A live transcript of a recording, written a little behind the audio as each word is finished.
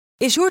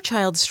Is your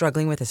child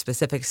struggling with a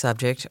specific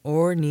subject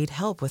or need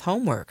help with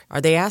homework?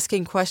 Are they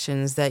asking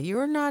questions that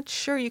you're not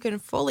sure you can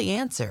fully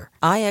answer?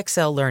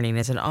 IXL Learning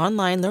is an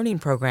online learning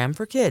program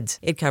for kids.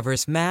 It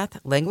covers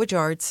math, language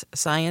arts,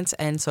 science,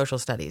 and social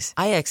studies.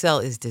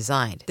 IXL is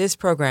designed. This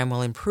program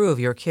will improve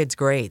your kids'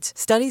 grades.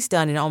 Studies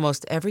done in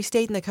almost every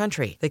state in the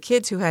country. The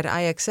kids who had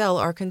IXL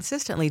are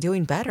consistently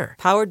doing better.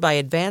 Powered by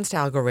advanced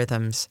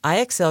algorithms,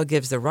 IXL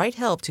gives the right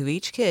help to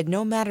each kid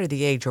no matter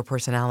the age or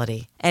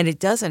personality. And it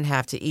doesn't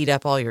have to eat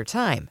up all your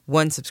time.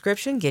 One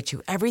subscription gets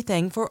you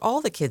everything for all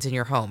the kids in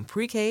your home,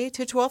 pre-K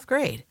to 12th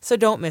grade. So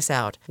don't miss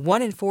out.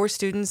 1 in 4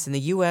 students in the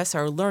U.S.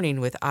 are learning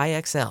with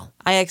IXL.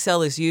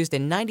 IXL is used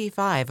in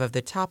 95 of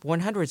the top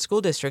 100 school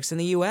districts in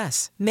the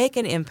U.S. Make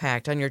an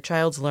impact on your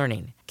child's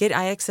learning. Get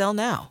IXL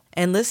now.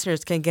 And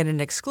listeners can get an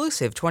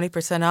exclusive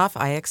 20% off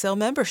IXL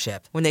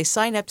membership when they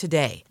sign up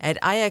today at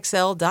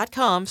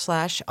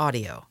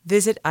IXL.com/audio.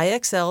 Visit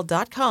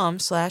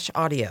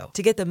IXL.com/audio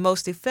to get the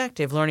most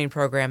effective learning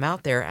program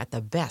out there at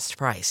the best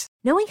price.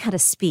 Knowing how to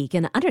speak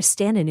and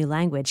understand a new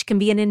language can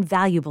be an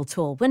invaluable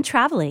tool when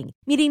traveling,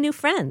 meeting new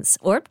friends,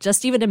 or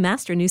just even to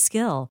master a new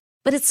skill.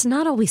 But it's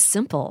not always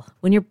simple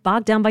when you're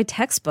bogged down by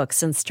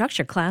textbooks and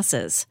structured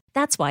classes.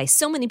 That's why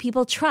so many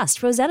people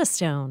trust Rosetta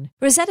Stone.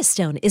 Rosetta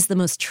Stone is the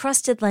most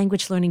trusted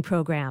language learning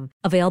program,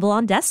 available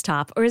on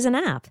desktop or as an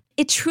app.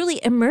 It truly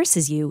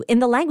immerses you in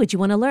the language you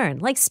want to learn,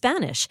 like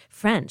Spanish,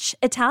 French,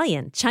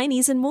 Italian,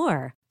 Chinese, and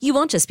more. You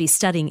won't just be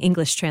studying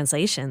English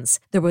translations.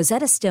 The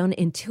Rosetta Stone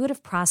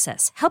intuitive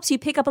process helps you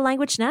pick up a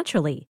language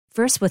naturally,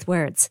 first with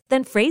words,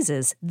 then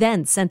phrases,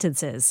 then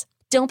sentences.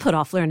 Don't put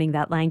off learning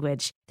that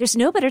language. There's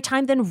no better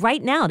time than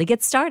right now to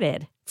get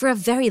started. For a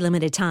very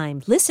limited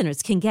time,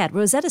 listeners can get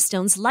Rosetta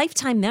Stone's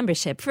lifetime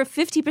membership for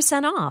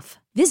 50% off.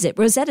 Visit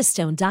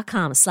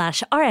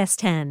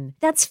rosettastone.com/rs10.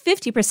 That's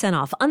 50%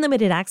 off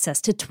unlimited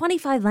access to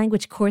 25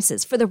 language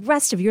courses for the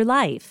rest of your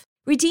life.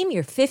 Redeem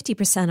your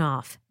 50%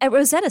 off at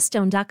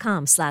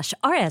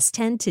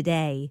rosettastone.com/rs10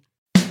 today.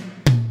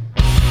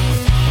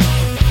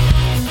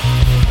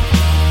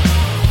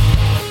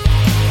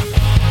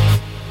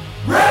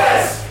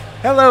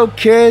 Hello,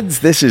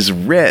 kids. This is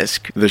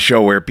Risk, the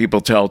show where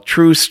people tell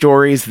true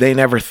stories they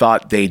never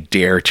thought they'd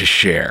dare to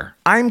share.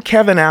 I'm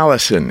Kevin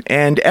Allison,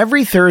 and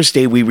every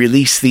Thursday we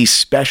release these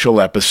special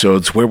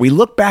episodes where we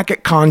look back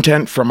at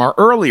content from our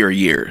earlier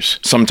years,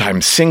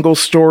 sometimes single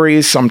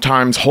stories,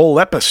 sometimes whole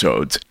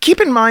episodes.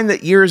 Keep in mind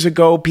that years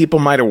ago, people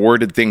might have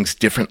worded things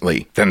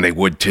differently than they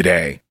would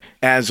today.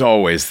 As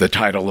always, the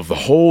title of the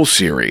whole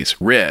series,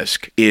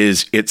 Risk,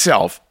 is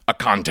itself a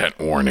content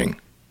warning.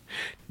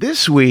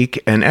 This week,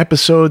 an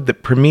episode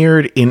that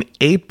premiered in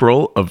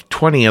April of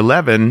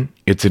 2011.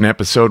 It's an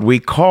episode we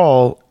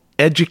call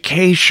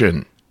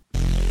Education.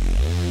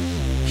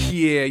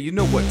 Yeah, you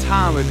know what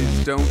time it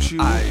is, don't you?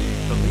 I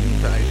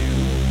believe I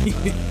do.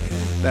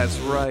 That's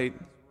right.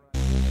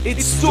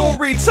 It's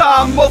story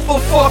time,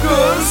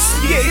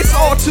 motherfuckers! Yeah, it's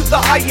R to the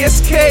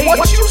ISK.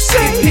 What you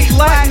say? Big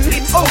Latin.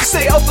 It's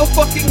Ose of the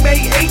fucking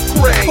May 8th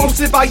grade.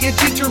 Hosted by a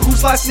ginger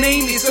whose last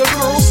name is a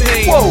girl's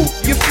name. Whoa,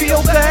 you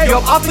feel that?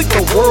 Yo, I think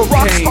the world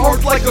rocks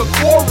hard like a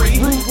quarry.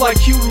 Rude like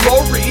Hugh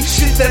Laurie.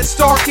 Shit that's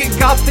dark and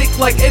gothic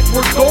like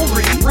Edward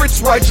Gorey. Rich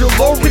ride your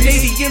lorry.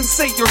 Canadians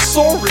say you're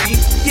sorry.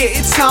 Yeah,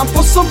 it's time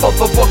for some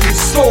motherfucking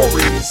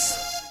stories.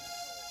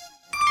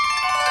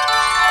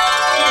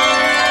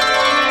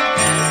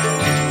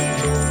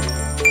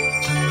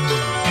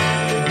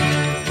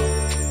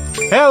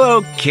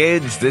 Hello,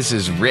 kids. This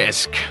is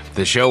Risk,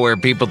 the show where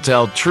people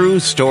tell true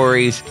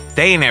stories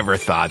they never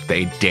thought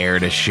they'd dare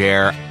to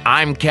share.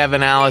 I'm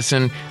Kevin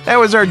Allison. That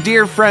was our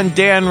dear friend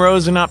Dan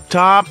Rosen up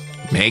top,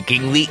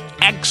 making the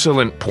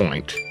excellent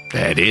point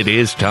that it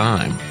is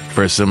time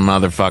for some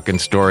motherfucking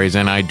stories,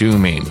 and I do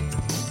mean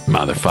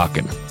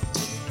motherfucking.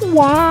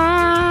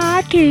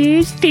 What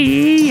is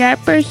the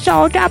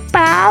episode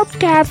about,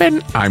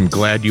 Kevin? I'm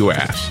glad you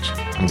asked.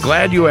 I'm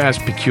glad you asked,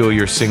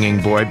 Peculiar Singing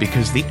Boy,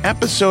 because the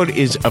episode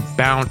is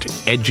about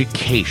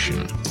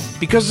education.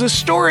 Because the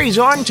stories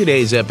on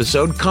today's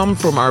episode come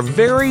from our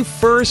very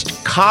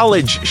first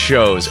college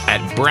shows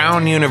at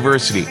Brown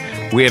University.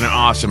 We had an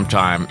awesome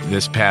time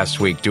this past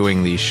week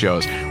doing these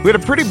shows. We had a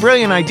pretty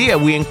brilliant idea.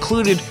 We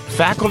included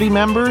faculty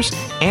members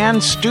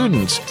and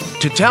students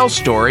to tell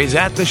stories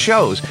at the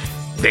shows.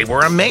 They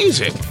were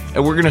amazing.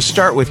 And we're going to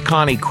start with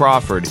Connie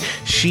Crawford.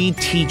 She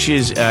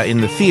teaches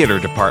in the theater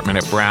department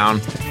at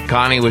Brown.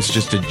 Connie was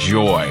just a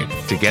joy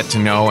to get to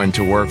know and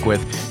to work with.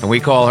 And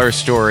we call her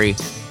story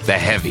The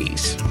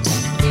Heavies.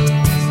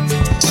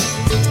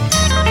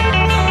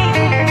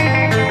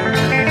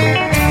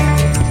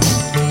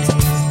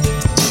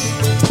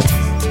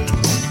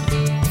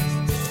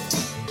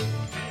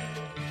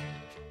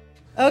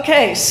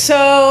 Okay,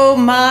 so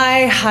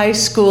my high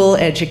school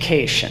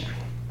education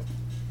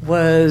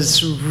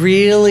was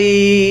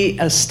really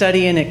a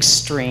study in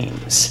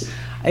extremes.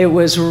 It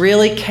was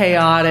really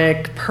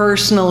chaotic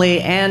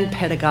personally and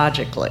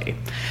pedagogically.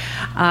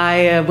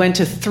 I went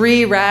to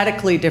 3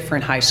 radically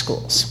different high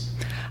schools.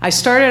 I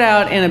started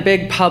out in a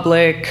big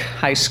public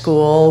high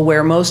school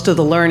where most of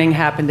the learning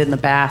happened in the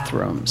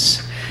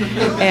bathrooms.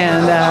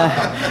 And,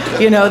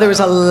 there was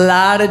a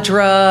lot of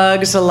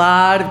drugs, a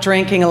lot of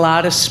drinking, a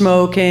lot of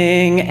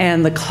smoking,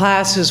 and the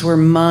classes were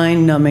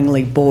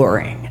mind-numbingly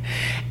boring.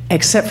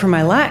 Except for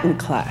my Latin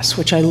class,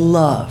 which I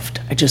loved.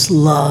 I just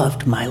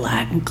loved my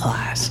Latin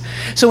class.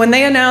 So when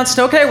they announced,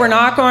 okay, we're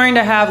not going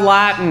to have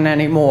Latin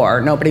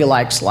anymore, nobody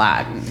likes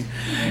Latin,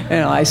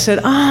 I said,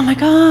 oh my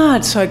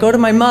God. So I go to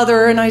my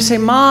mother and I say,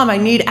 Mom, I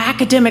need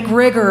academic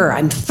rigor.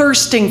 I'm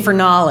thirsting for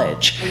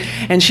knowledge.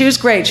 And she was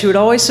great. She would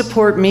always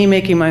support me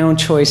making my own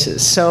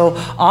choices. So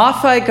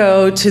off I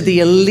go to the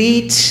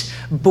elite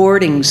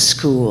boarding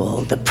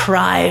school, the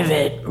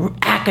private,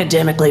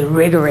 academically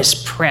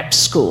rigorous prep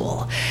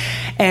school.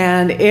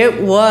 And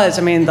it was,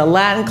 the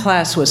Latin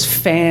class was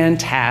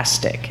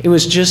fantastic. It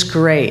was just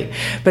great.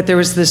 But there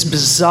was this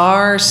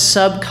bizarre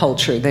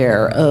subculture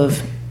there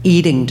of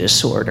eating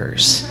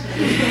disorders.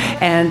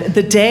 And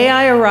the day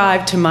I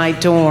arrived to my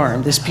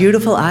dorm, this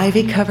beautiful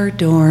ivy-covered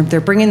dorm,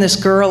 they're bringing this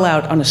girl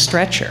out on a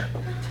stretcher.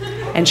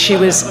 And she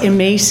was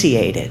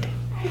emaciated.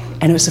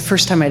 And it was the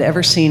first time I'd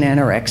ever seen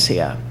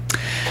anorexia.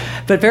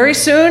 But very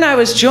soon I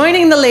was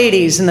joining the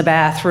ladies in the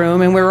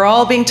bathroom, and we were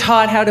all being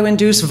taught how to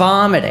induce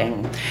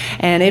vomiting.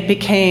 And it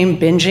became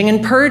binging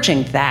and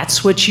purging.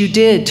 That's what you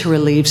did to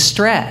relieve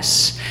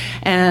stress.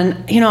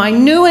 And, I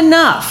knew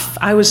enough.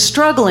 I was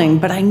struggling,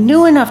 but I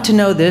knew enough to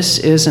know this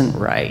isn't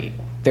right.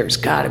 There's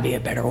got to be a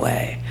better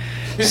way.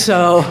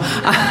 So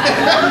I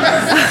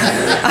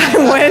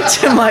went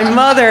to my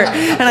mother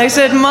and I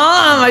said,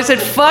 Mom,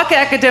 fuck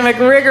academic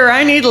rigor.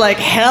 I need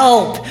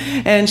help.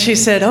 And she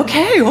said,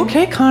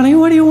 okay, Connie,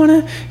 what do you want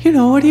to,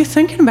 what are you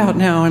thinking about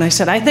now? And I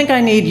said, I think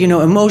I need,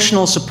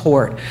 emotional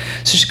support.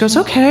 So she goes,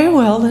 okay,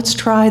 well, let's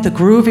try the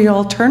groovy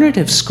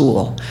alternative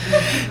school.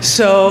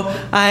 So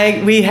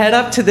we head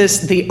up to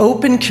the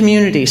open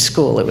community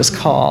school, it was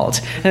called.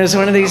 And it was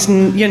one of these,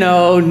 you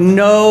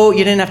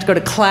didn't have to go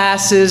to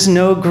classes,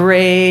 no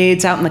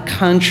grades, out in the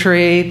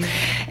country.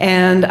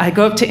 And I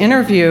go up to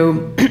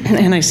interview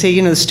and I see,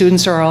 the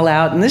students are all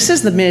out. And this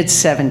is the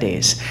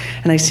mid-'70s.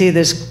 And I see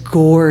this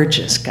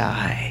gorgeous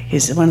guy.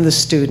 He's one of the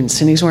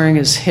students, and he's wearing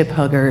his hip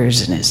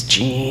huggers and his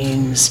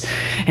jeans.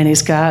 And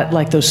he's got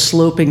those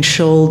sloping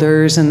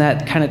shoulders and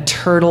that kind of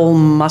turtle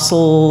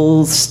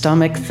muscle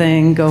stomach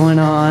thing going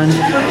on.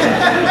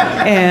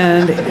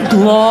 And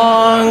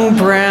long,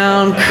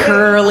 brown,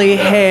 curly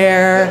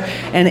hair.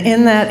 And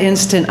in that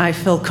instant, I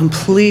fell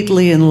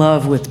completely in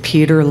love with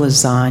Peter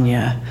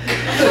Lasagna.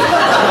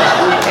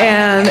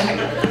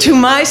 And to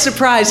my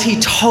surprise,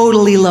 he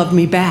totally loved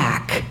me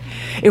back.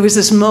 It was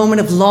this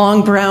moment of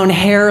long brown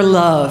hair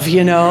love,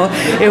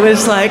 It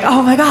was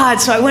oh my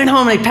God. So I went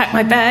home and I packed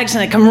my bags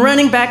and I come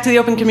running back to the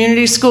open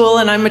community school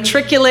and I'm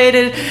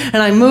matriculated and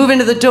I move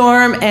into the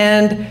dorm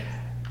and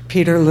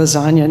Peter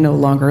Lasagna no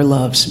longer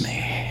loves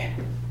me.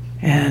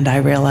 And I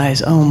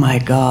realized, oh my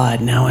God,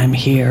 now I'm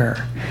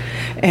here.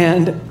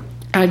 And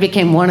I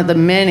became one of the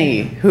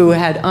many who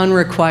had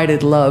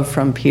unrequited love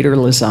from Peter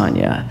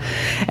Lasagna.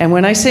 And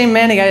when I say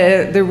many,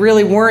 there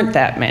really weren't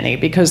that many,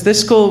 because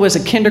this school was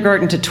a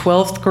kindergarten to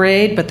 12th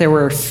grade, but there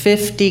were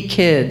 50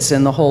 kids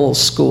in the whole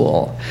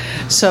school.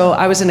 So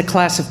I was in a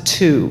class of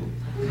 2.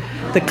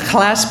 The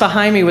class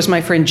behind me was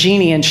my friend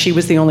Jeannie, and she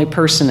was the only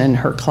person in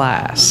her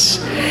class.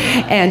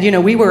 And,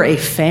 we were a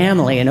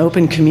family, an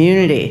open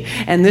community.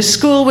 And this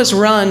school was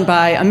run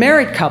by a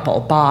married couple,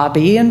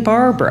 Bobby and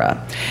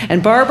Barbara.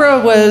 And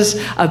Barbara was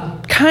a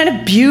kind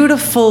of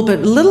beautiful, but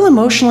a little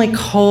emotionally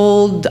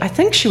cold. I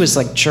think she was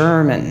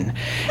German.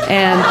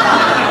 And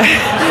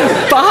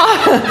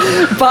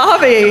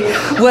Bobby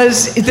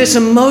was this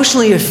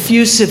emotionally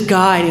effusive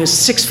guy. He was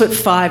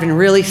 6'5" and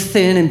really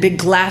thin and big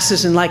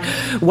glasses and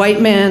white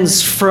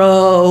man's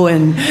fro.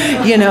 And,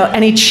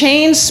 and he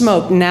chain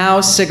smoked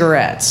Now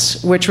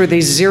cigarettes, which were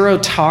these zero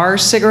tar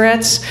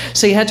cigarettes.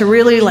 So you had to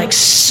really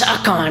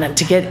suck on them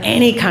to get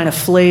any kind of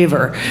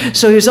flavor.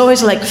 So he was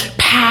always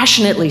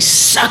passionately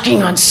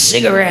sucking on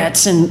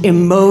cigarettes and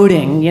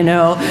emoting,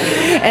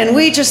 And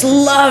we just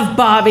loved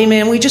Bobby,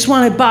 man. We just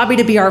wanted Bobby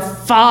to be our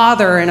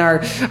father and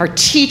our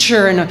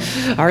teacher and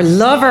our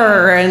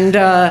lover.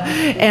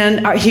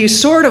 And he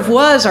sort of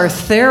was our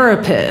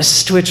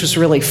therapist, which was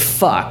really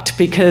fucked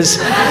because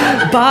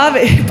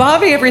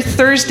Bobby every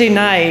Thursday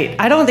night,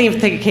 I don't even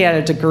think he had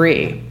a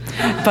degree.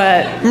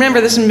 But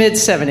remember, this is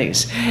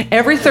mid-'70s.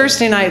 Every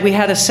Thursday night, we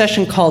had a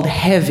session called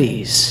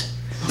Heavies.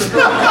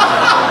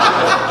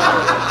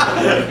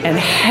 And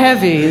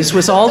Heavies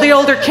was all the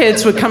older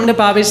kids would come to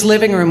Bobby's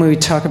living room and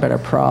we'd talk about our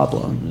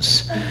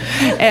problems.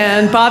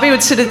 And Bobby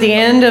would sit at the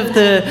end of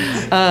the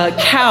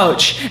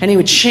couch and he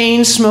would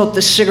chain smoke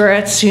the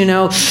cigarettes,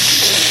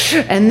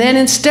 And then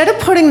instead of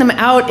putting them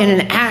out in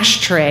an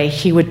ashtray,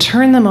 he would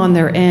turn them on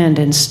their end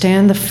and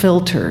stand the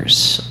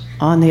filters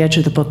on the edge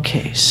of the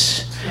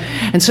bookcase.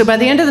 And so by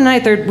the end of the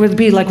night, there would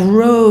be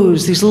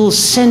rows, these little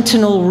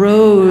sentinel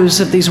rows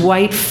of these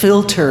white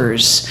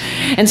filters.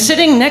 And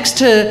sitting next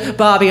to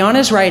Bobby on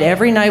his right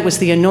every night was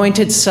the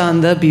anointed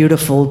son, the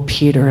beautiful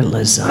Peter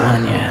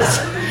Lasagna.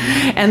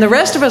 And the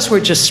rest of us were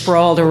just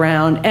sprawled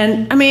around.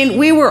 And,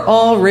 we were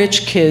all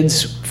rich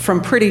kids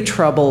from pretty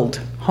troubled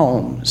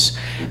homes.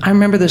 I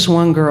remember this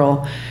one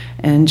girl,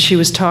 and she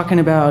was talking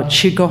about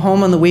she'd go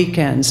home on the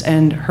weekends,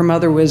 and her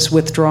mother was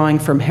withdrawing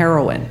from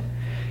heroin,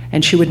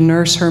 and she would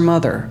nurse her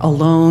mother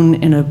alone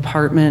in an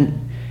apartment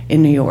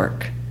in New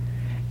York.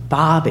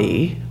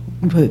 Bobby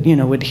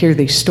would hear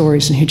these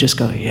stories, and he'd just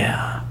go,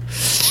 yeah,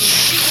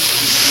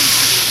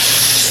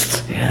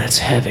 that's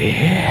heavy.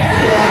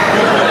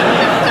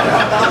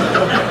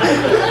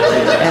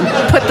 And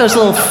put those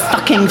little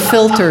fucking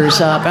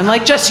filters up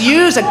and just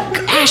use a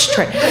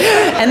ashtray.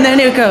 And then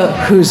he'd go,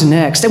 who's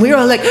next? And we were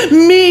all like,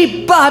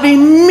 me, Bobby,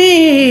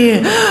 me.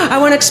 I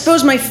want to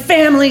expose my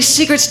family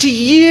secrets to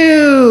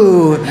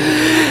you.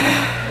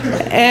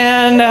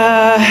 And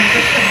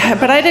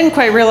but I didn't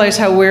quite realize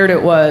how weird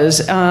it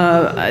was.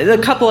 A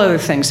couple other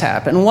things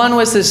happened. One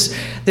was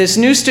this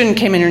new student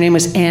came in. Her name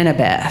was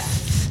Annabeth.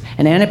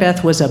 And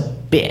Annabeth was a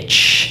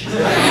bitch.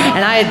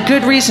 And I had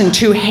good reason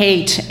to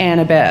hate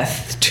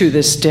Annabeth to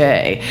this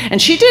day.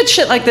 And she did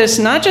shit like this,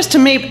 not just to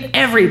me, but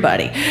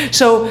everybody.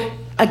 So,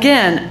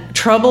 again,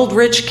 troubled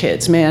rich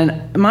kids,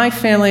 man. My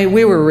family,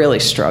 we were really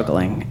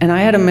struggling. And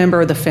I had a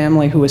member of the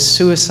family who was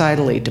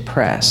suicidally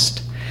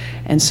depressed.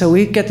 And so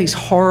we'd get these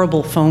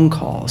horrible phone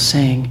calls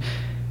saying,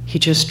 he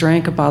just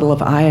drank a bottle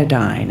of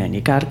iodine and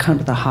you got to come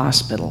to the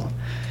hospital.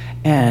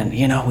 And,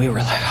 we were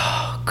like,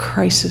 oh,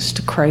 crisis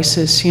to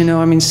crisis.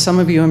 Some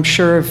of you, I'm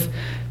sure, have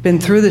been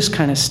through this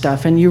kind of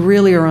stuff, and you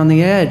really are on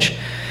the edge.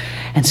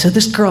 And so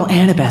this girl,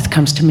 Annabeth,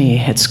 comes to me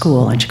at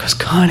school, and she goes,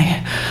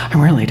 Connie,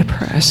 I'm really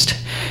depressed,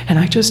 and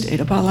I just ate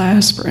a bottle of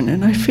aspirin,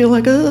 and I feel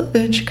like,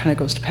 and she kind of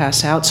goes to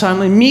pass out. So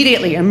I'm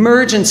immediately,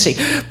 emergency,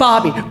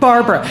 Bobby,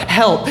 Barbara,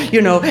 help,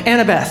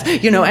 Annabeth,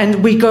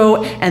 and we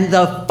go, and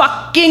the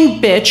fucking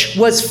bitch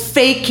was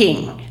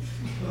faking.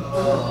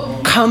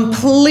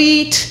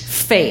 Complete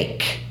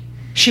fake.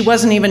 She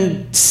wasn't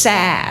even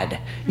sad,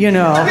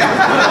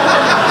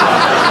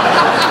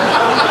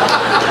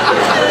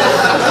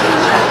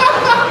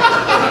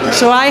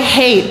 So I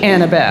hate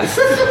Annabeth,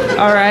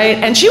 all right?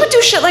 And she would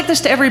do shit like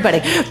this to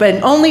everybody.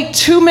 But only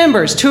two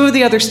of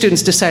the other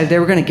students decided they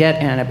were going to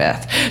get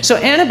Annabeth. So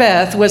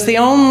Annabeth was the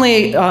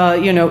only,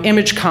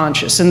 image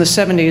conscious in the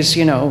 70s,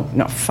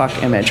 no,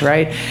 fuck image,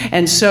 right?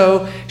 And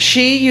so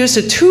she used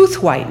a tooth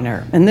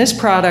whitener. And this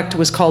product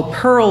was called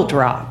Pearl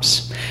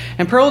Drops.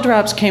 And Pearl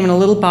Drops came in a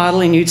little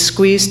bottle, and you'd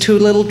squeeze 2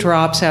 little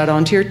drops out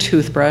onto your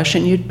toothbrush,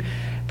 and you'd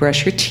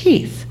brush your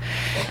teeth.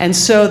 And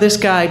so this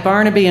guy,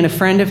 Barnaby, and a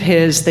friend of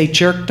his, they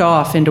jerked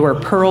off into her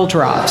Pearl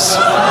Drops.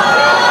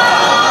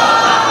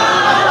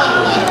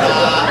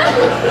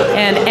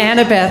 And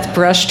Annabeth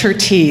brushed her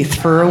teeth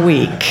for a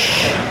week.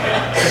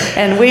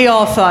 And we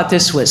all thought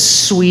this was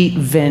sweet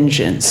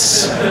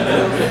vengeance.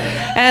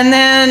 And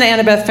then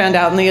Annabeth found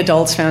out, and the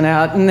adults found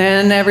out, and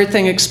then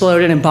everything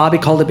exploded, and Bobby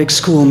called a big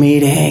school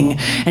meeting,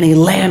 and he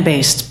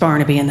lambastes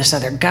Barnaby and this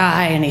other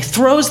guy, and he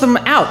throws them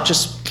out,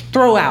 just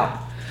throw out.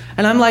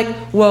 And I'm like,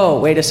 whoa,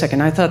 wait a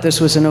second, I thought this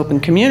was an open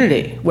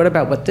community. What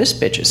about what this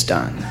bitch has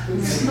done?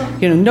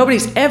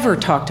 Nobody's ever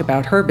talked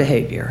about her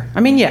behavior.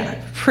 Yeah,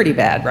 pretty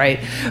bad, right?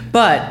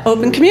 But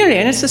open community,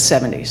 and it's the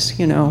 70s,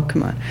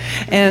 come on.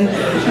 And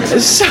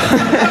so...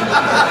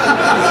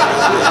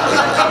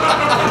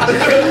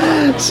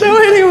 So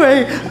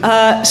anyway,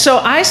 so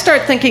I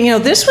start thinking,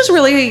 this was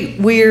really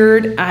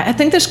weird. I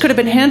think this could have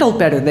been handled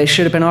better. They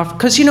should have been off.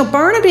 Because,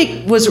 Barnaby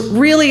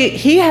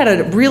he had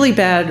a really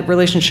bad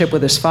relationship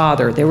with his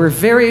father. They were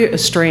very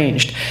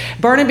estranged.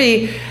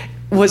 Barnaby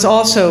was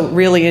also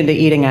really into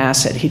eating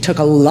acid. He took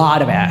a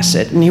lot of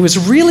acid, and he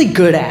was really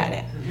good at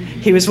it.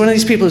 He was one of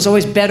these people who's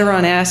always better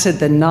on acid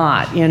than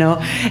not,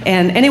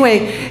 And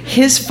anyway,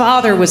 his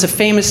father was a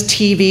famous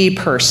TV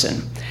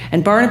person.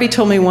 And Barnaby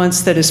told me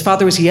once that his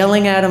father was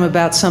yelling at him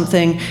about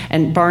something,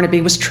 and Barnaby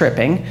was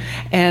tripping,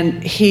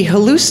 and he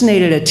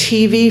hallucinated a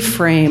TV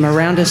frame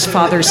around his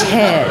father's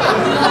head.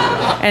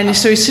 And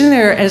so he's sitting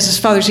there as his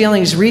father's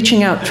yelling, he's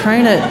reaching out,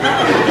 trying to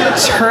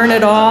turn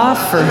it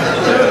off or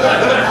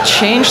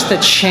change the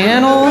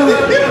channel,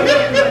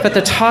 but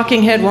the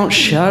talking head won't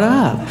shut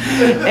up.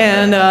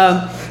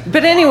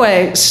 But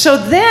anyway, so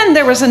then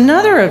there was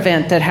another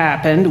event that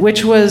happened,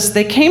 which was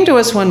they came to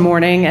us one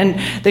morning and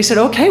they said,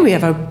 okay, we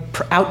have an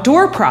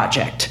outdoor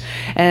project.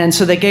 And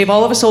so they gave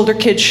all of us older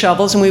kids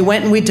shovels, and we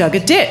went and we dug a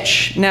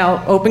ditch.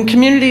 Now, open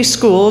community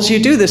schools, you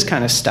do this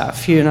kind of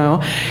stuff,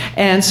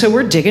 And so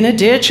we're digging a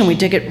ditch, and we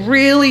dig it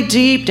really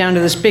deep down to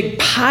this big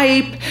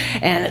pipe.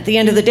 And at the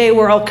end of the day,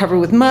 we're all covered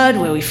with mud.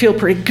 Well, we feel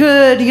pretty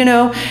good,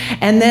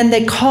 And then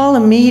they call a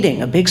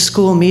meeting, a big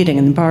school meeting.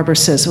 And Barbara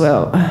says,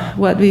 well,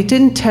 what we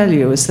didn't tell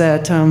you is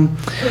that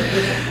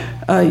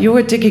you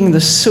were digging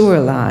the sewer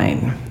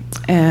line.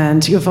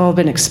 And you've all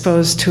been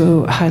exposed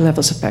to high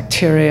levels of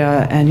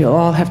bacteria, and you'll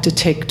all have to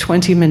take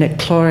 20-minute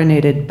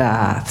chlorinated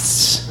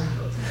baths.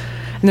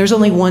 And there's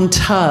only one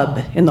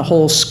tub in the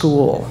whole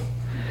school.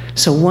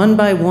 So one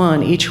by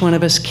one, each one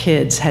of us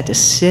kids had to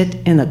sit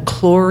in the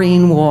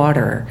chlorine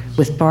water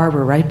with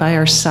Barbara right by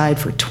our side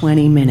for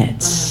 20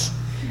 minutes.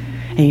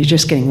 And you're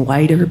just getting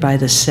whiter by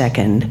the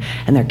second,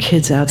 and there are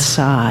kids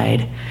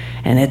outside.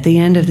 And at the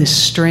end of this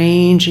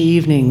strange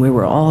evening, we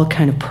were all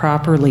kind of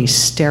properly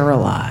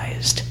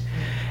sterilized.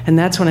 And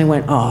that's when I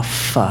went, oh,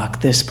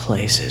 fuck, this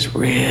place is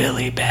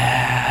really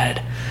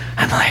bad.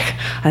 I'm like,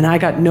 and I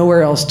got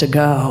nowhere else to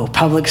go.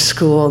 Public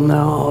school,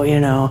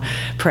 no,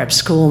 prep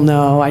school,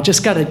 no. I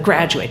just got to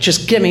graduate.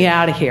 Just get me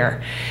out of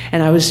here.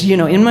 And I was,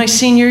 in my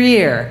senior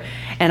year,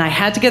 and I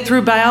had to get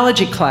through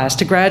biology class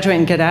to graduate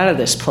and get out of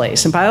this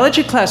place. And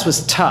biology class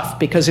was tough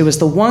because it was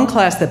the one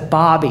class that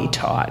Bobby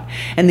taught.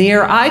 And the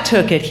year I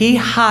took it, he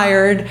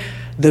hired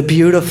the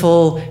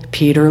beautiful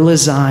Peter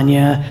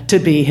Lasagna to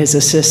be his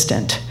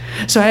assistant.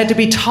 So I had to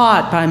be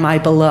taught by my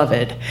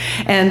beloved.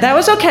 And that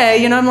was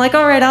okay. I'm like,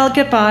 all right, I'll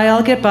get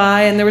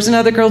by. And there was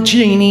another girl,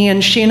 Jeannie,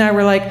 and she and I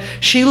were like,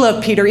 she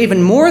loved Peter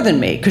even more than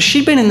me because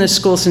she'd been in this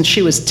school since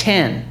she was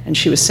 10 and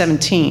she was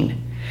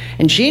 17.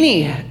 And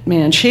Jeannie,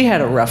 man, she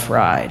had a rough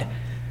ride.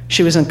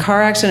 She was in a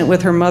car accident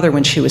with her mother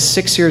when she was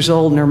 6 years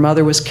old, and her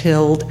mother was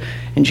killed,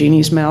 and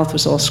Jeannie's mouth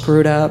was all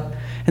screwed up.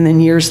 And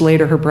then years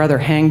later, her brother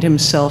hanged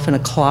himself in a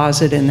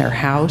closet in their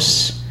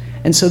house.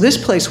 And so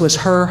this place was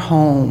her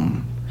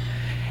home.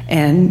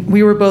 And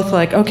we were both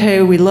like,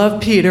 okay, we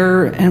love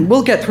Peter, and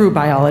we'll get through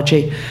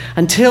biology.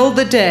 Until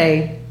the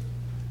day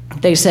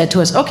they said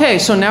to us, okay,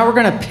 so now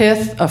we're going to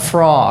pith a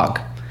frog.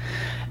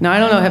 Now, I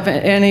don't know if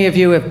any of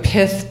you have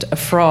pithed a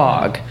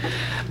frog,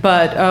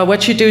 but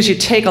what you do is you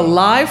take a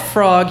live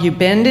frog, you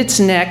bend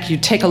its neck, you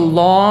take a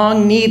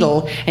long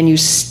needle, and you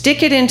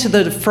stick it into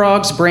the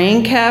frog's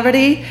brain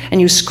cavity, and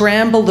you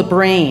scramble the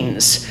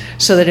brains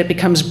so that it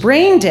becomes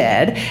brain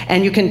dead,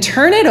 and you can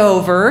turn it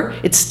over,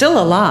 it's still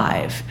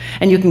alive,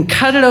 and you can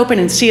cut it open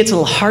and see its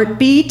little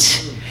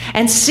heartbeat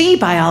and see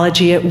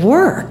biology at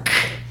work.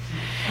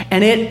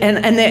 And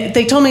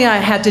they told me I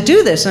had to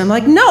do this. And I'm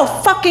like, no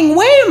fucking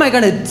way am I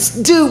going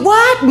to do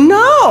what?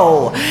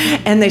 No.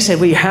 And they said,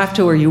 well, you have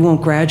to or you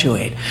won't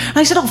graduate. And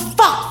I said, oh,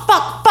 fuck.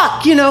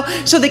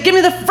 So they give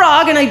me the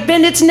frog and I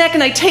bend its neck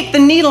and I take the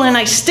needle and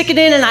I stick it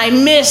in and I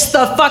miss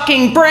the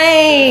fucking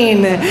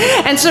brain.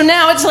 And so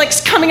now it's like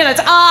coming in its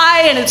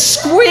eye and it's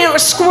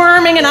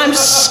squirming and I'm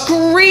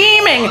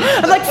screaming.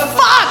 I'm like,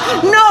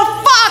 fuck,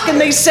 no, fuck. And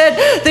they said,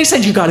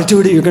 you got to do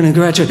it or you're going to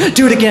graduate.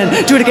 Do it again,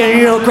 and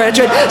you don't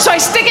graduate. So I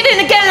stick it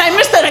in again and I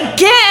miss that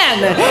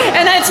again.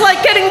 And it's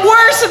like getting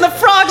worse and the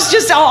frog's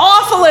just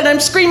awful and I'm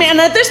screaming. And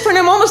at this point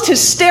I'm almost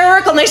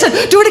hysterical. And they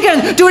said, do it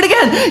again.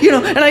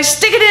 And I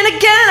stick it in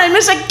again and I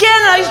miss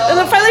again. And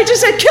then finally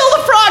just said, kill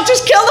the frog,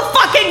 just kill the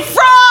fucking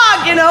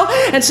frog,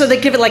 And so they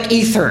give it like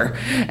ether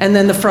and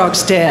then the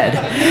frog's dead.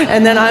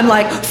 And then I'm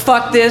like,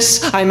 fuck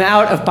this, I'm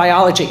out of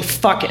biology,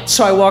 fuck it.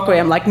 So I walk away,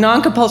 I'm like,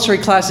 non-compulsory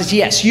classes,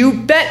 yes, you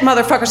bet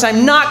motherfuckers,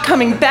 I'm not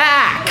coming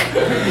back.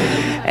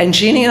 And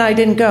Jeannie and I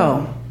didn't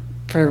go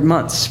for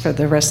months, for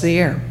the rest of the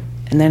year.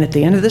 And then at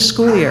the end of the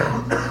school year,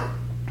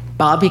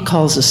 Bobby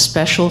calls a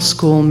special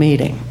school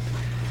meeting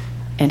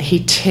and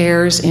he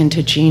tears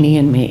into Jeannie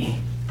and me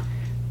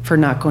for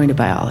not going to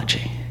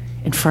biology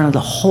in front of the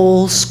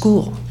whole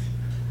school.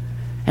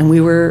 And we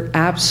were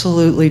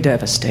absolutely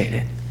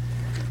devastated,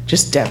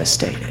 just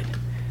devastated.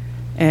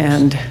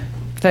 And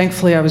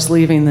thankfully I was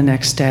leaving the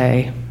next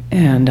day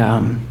and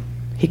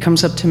he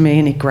comes up to me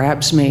and he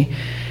grabs me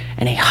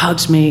and he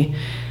hugs me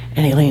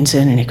and he leans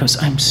in and he goes,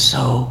 I'm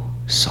so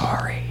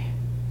sorry.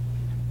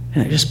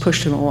 And I just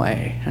pushed him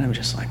away and I'm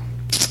just like,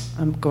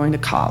 I'm going to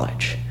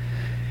college.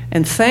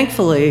 And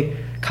thankfully,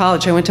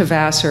 college, I went to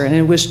Vassar and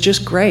it was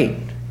just great.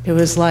 It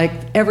was like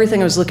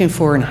everything I was looking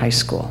for in high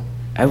school.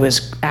 I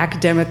was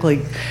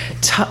academically,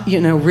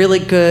 really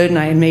good, and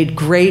I had made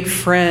great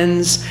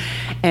friends,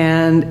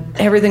 and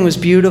everything was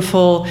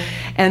beautiful.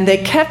 And they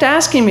kept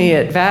asking me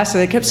at Vassar,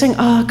 they kept saying,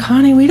 oh,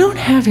 Connie, we don't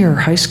have your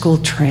high school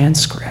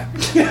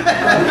transcript.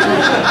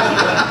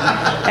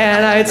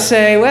 And I'd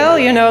say, well,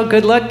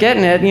 good luck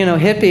getting it,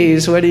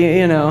 hippies, what do you.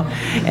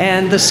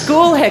 And the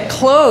school had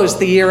closed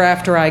the year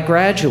after I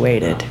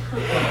graduated.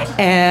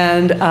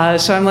 And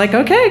so I'm like,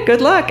 okay,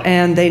 good luck.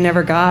 And they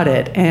never got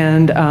it.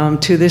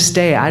 And to this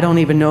day, I don't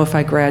even know if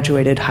I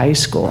graduated high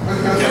school.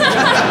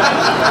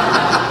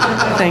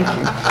 Thank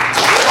you.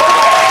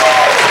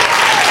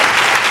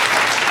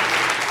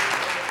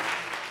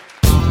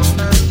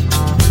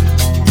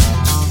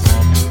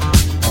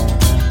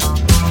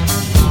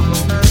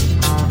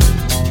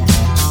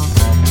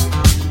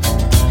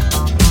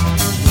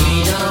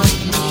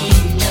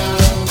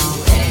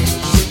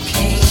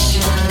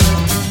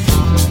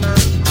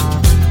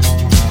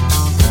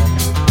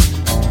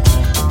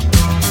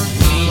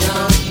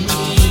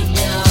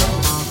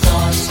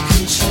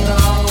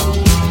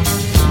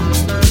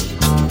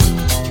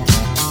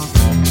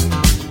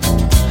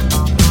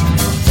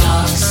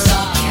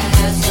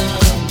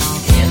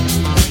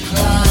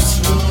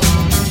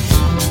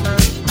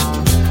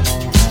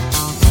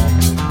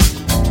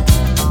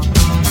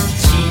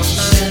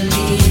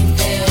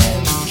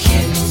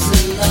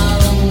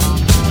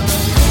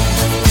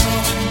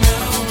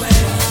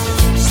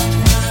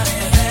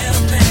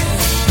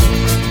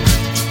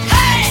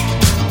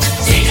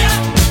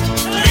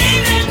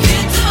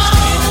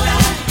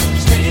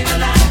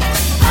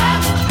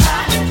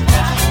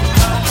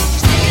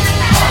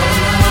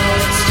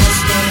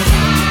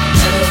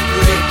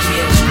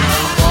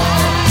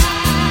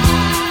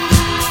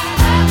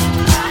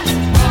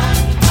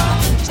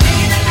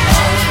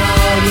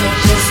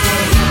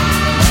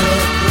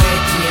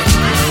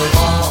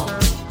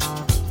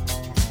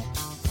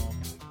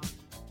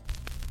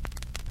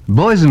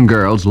 Boys and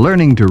girls,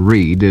 learning to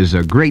read is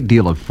a great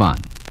deal of fun.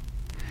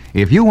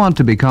 If you want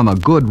to become a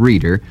good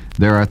reader,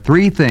 there are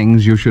 3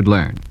 things you should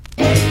learn.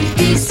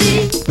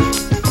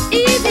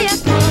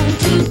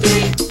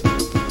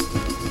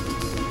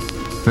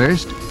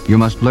 First, you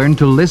must learn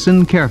to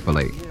listen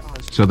carefully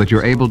so that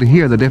you're able to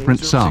hear the different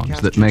sounds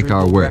that make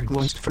our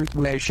words.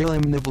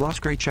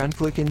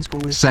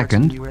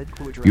 Second,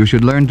 you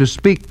should learn to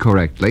speak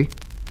correctly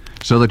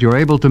so that you're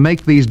able to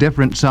make these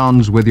different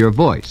sounds with your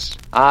voice.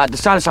 The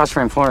status house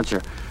frame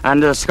furniture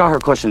and the cigar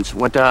cushions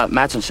with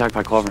mats and stacked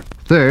by cover.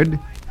 Third,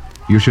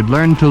 you should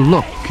learn to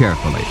look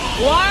carefully.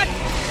 What?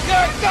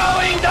 You're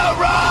going the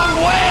wrong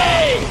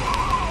way!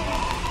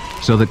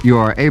 So that you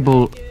are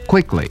able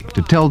quickly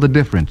to tell the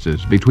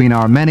differences between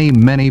our many,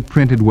 many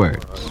printed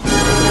words.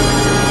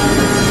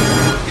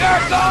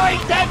 You're going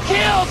to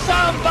kill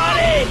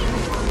somebody!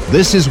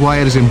 This is why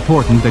it is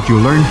important that you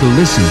learn to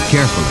listen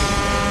carefully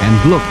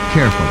and look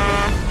carefully.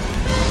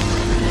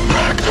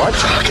 What?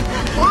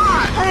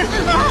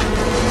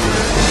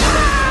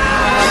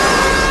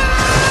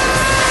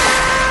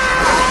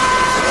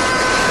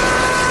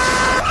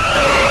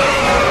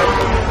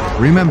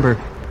 Remember,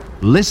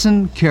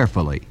 listen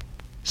carefully,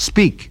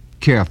 speak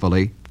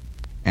carefully,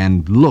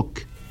 and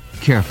look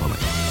carefully.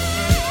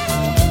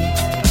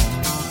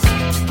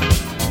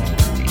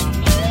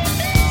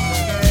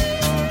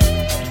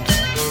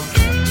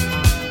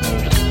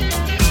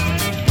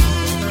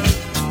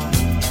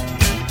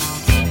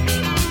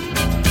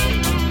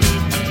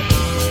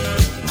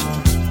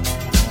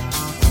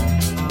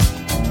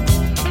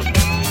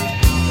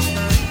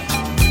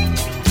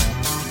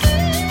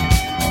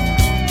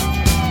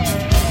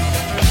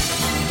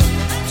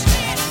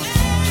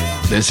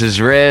 This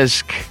is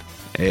Risk,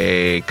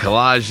 a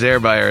collage there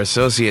by our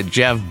associate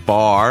Jeff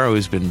Barr,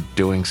 who's been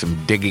doing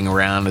some digging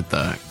around at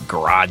the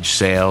garage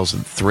sales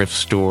and thrift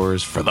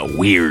stores for the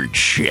weird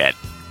shit,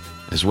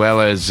 as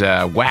well as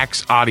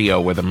Wax Audio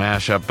with a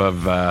mashup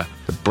of the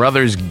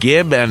brothers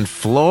Gibb and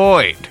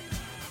Floyd,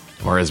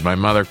 or as my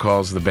mother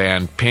calls the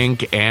band,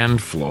 Pink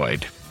and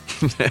Floyd.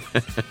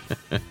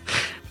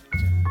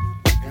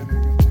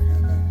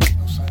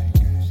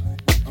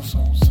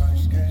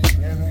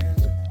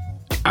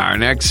 Our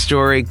next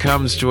story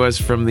comes to us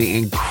from the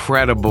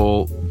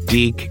incredible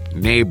Deke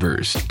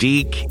Neighbors.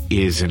 Deke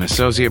is an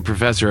associate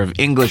professor of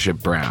English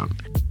at Brown,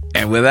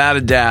 and without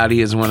a doubt, he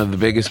is one of the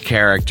biggest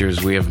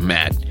characters we have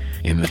met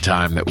in the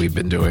time that we've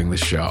been doing the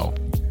show.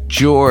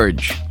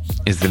 George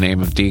is the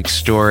name of Deke's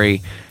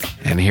story,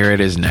 and here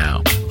it is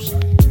now.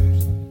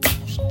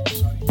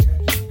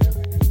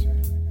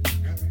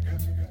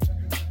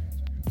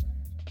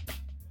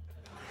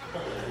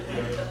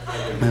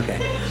 Okay.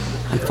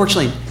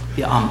 Unfortunately,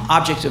 the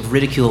object of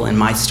ridicule in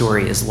my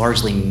story is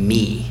largely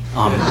me,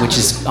 which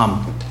is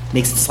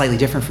makes it slightly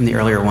different from the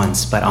earlier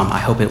ones, but I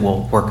hope it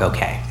will work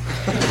okay.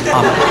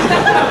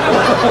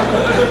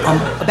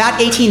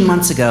 About 18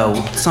 months ago,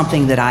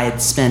 something that I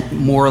had spent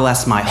more or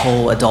less my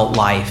whole adult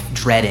life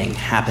dreading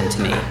happened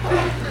to me.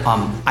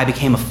 I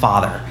became a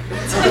father.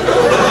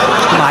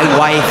 My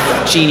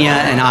wife, Genia,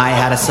 and I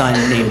had a son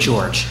named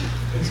George.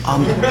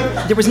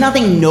 There was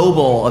nothing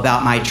noble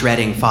about my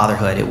dreading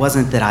fatherhood. It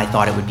wasn't that I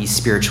thought it would be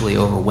spiritually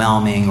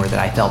overwhelming or that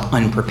I felt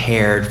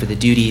unprepared for the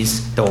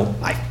duties, though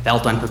I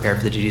felt unprepared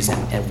for the duties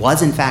and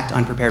was in fact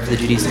unprepared for the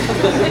duties.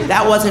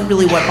 That wasn't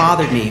really what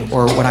bothered me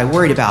or what I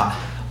worried about.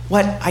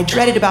 What I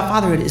dreaded about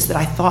fatherhood is that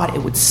I thought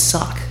it would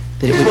suck,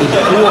 that it would be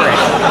boring.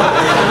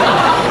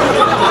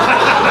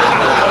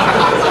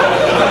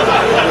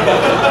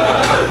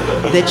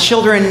 That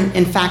children,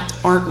 in fact,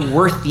 aren't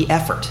worth the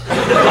effort.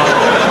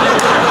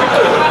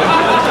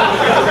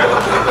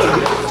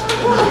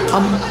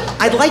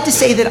 I'd like to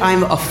say that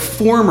I'm a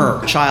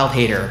former child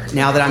hater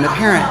now that I'm a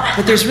parent,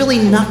 but there's really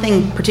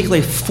nothing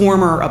particularly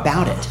former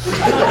about it.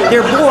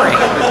 They're boring.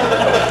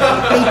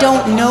 They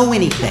don't know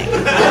anything.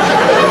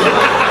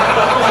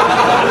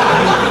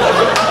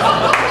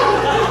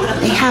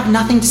 They have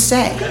nothing to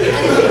say.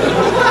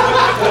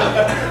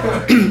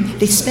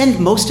 They spend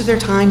most of their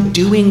time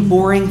doing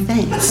boring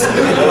things,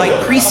 like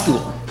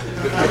preschool.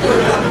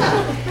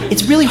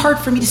 It's really hard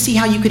for me to see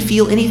how you could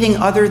feel anything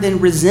other than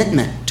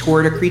resentment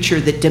toward a creature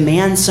that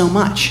demands so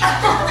much,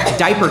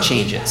 diaper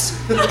changes,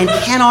 and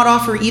cannot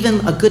offer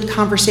even a good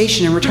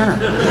conversation in return.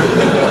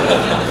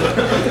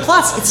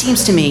 Plus, it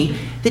seems to me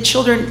that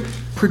children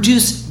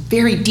produce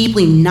very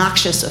deeply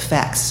noxious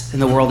effects in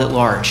the world at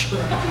large.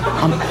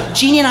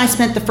 Jeannie and I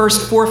spent the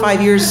first 4 or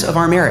 5 years of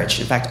our marriage,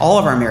 in fact, all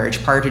of our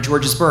marriage prior to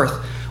George's birth,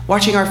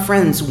 watching our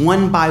friends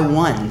one by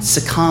one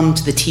succumb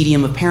to the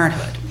tedium of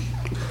parenthood.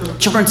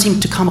 Children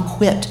seem to come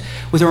equipped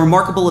with a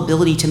remarkable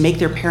ability to make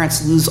their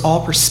parents lose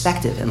all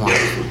perspective in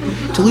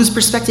life, to lose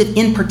perspective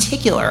in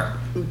particular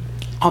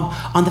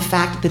on the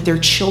fact that their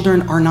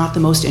children are not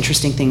the most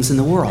interesting things in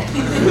the world.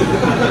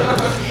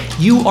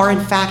 You are,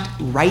 in fact,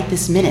 right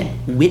this minute,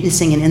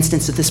 witnessing an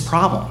instance of this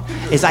problem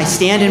as I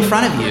stand in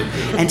front of you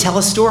and tell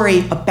a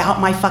story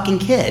about my fucking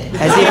kid,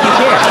 as if you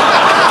care.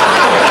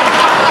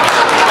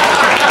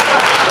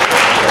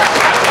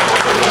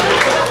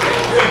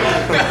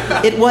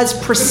 it was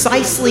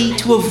precisely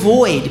to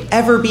avoid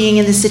ever being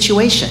in this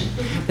situation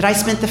that I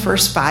spent the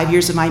first 5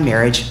 years of my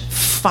marriage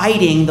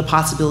fighting the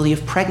possibility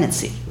of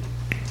pregnancy.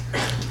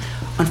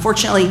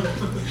 Unfortunately,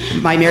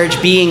 my marriage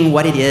being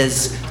what it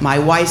is, my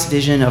wife's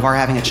vision of our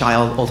having a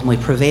child ultimately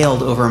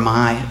prevailed over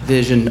my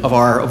vision of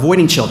our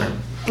avoiding children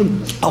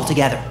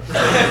altogether.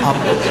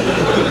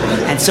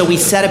 And so we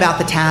set about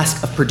the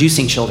task of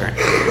producing children.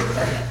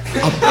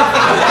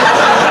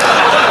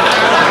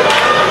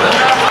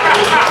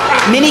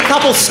 Many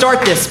couples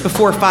start this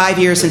before 5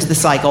 years into the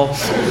cycle,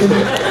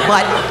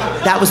 but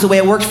that was the way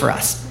it worked for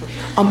us.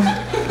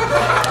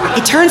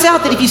 It turns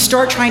out that if you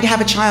start trying to have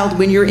a child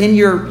when you're in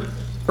your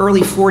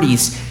early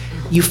 40s,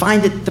 you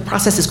find that the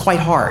process is quite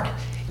hard.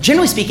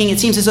 Generally speaking, it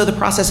seems as though the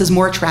process is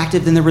more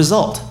attractive than the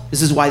result.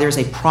 This is why there's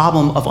a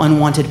problem of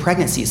unwanted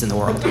pregnancies in the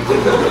world.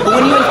 But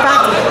when you in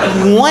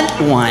fact want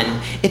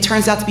one, it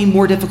turns out to be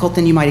more difficult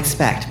than you might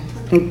expect.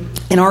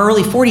 In our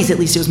early 40s, at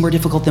least, it was more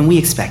difficult than we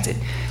expected.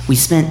 We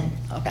spent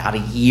about a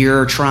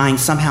year trying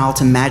somehow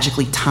to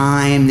magically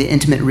time the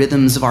intimate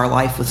rhythms of our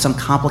life with some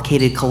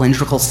complicated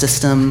calendrical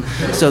system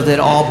so that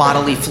all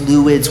bodily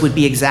fluids would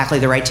be exactly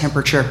the right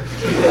temperature.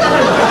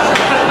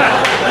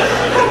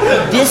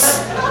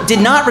 This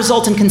did not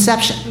result in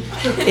conception.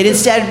 It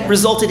instead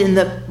resulted in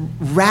the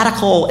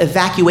radical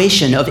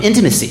evacuation of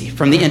intimacy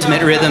from the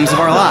intimate rhythms of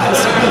our lives.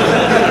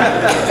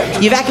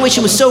 The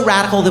evacuation was so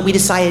radical that we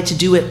decided to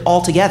do it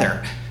all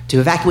together, to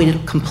evacuate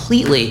it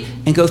completely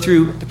and go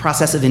through the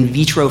process of in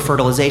vitro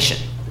fertilization,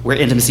 where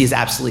intimacy is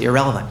absolutely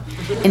irrelevant.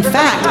 In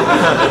fact,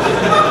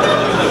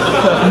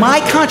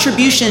 my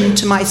contribution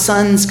to my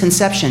son's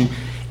conception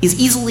is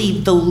easily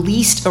the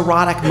least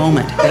erotic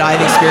moment that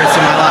I've experienced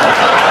in my life.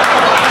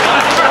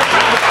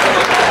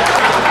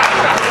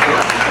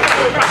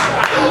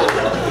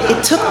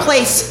 It took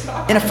place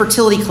in a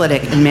fertility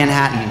clinic in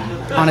Manhattan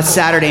on a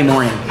Saturday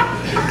morning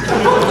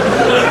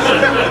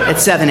at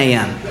 7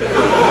 a.m.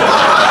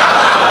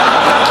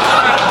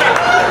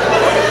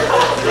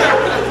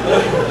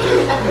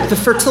 The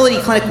fertility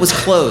clinic was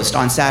closed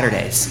on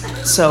Saturdays,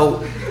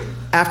 so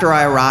after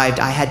I arrived,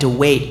 I had to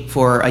wait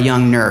for a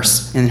young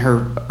nurse in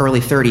her early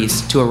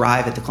 30s to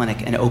arrive at the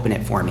clinic and open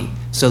it for me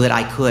so that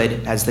I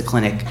could, as the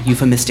clinic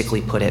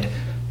euphemistically put it,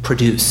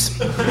 produce.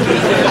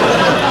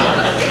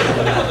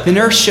 The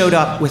nurse showed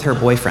up with her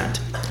boyfriend,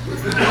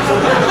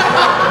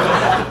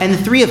 and the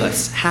three of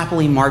us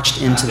happily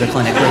marched into the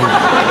clinic room.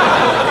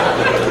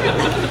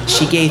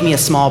 She gave me a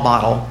small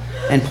bottle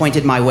and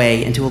pointed my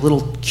way into a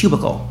little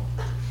cubicle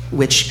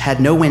which had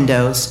no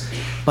windows,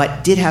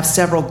 but did have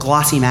several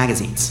glossy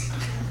magazines.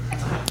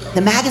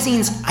 The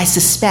magazines, I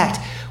suspect,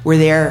 were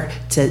there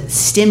to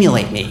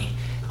stimulate me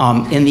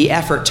in the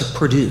effort to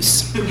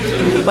produce.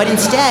 But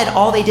instead,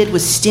 all they did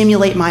was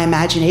stimulate my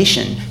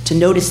imagination to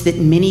notice that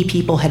many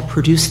people had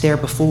produced there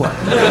before.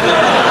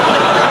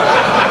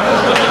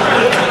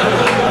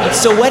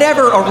 So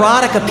whatever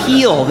erotic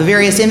appeal the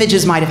various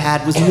images might have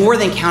had was more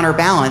than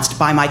counterbalanced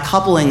by my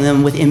coupling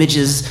them with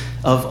images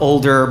of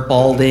older,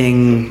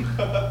 balding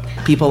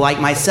people like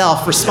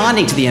myself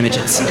responding to the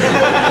images.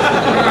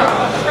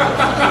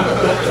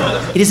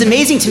 It is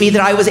amazing to me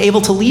that I was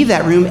able to leave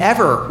that room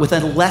ever with a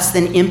less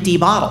than empty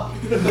bottle.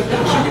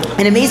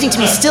 And amazing to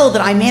me still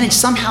that I managed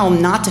somehow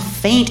not to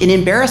faint in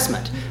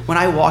embarrassment when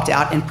I walked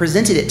out and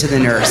presented it to the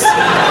nurse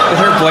with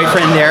her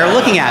boyfriend there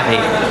looking at me.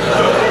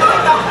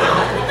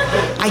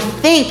 I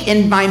think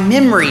in my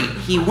memory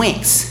he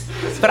winks,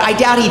 but I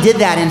doubt he did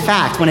that in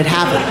fact when it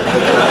happened.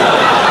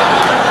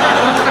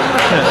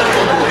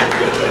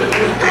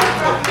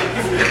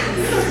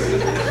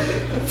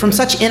 From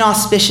such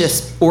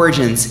inauspicious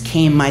origins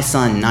came my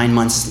son 9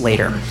 months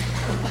later,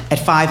 at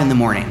 5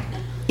 a.m,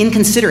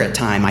 inconsiderate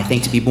time, I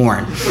think, to be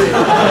born,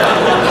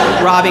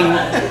 robbing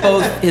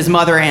both his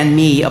mother and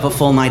me of a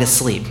full night of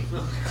sleep.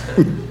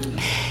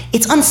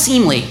 It's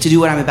unseemly to do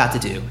what I'm about to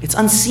do. It's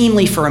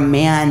unseemly for a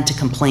man to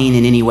complain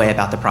in any way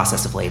about the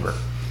process of labor.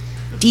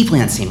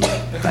 Deeply unseemly.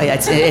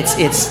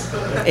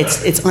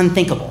 It's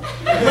unthinkable.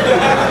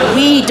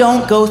 We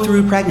don't go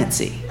through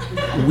pregnancy.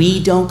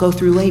 We don't go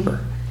through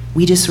labor.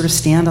 We just sort of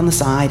stand on the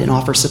side and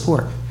offer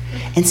support.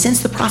 And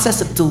since the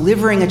process of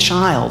delivering a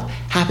child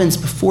happens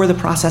before the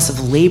process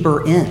of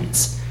labor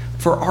ends,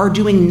 for our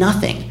doing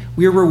nothing,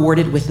 we're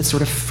rewarded with the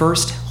sort of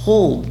first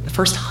hold, the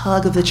first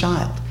hug of the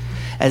child,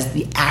 as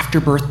the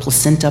afterbirth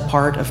placenta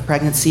part of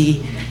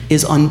pregnancy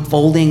is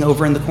unfolding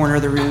over in the corner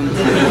of the room. We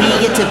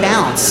get to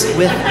bounce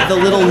with the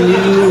little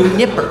new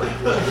nipper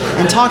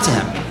and talk to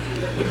him.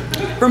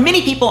 For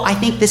many people, I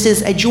think this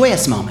is a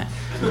joyous moment.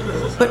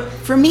 But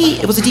for me,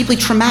 it was a deeply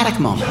traumatic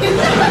moment.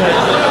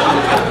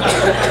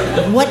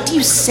 What do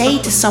you say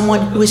to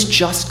someone who has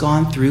just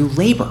gone through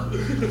labor?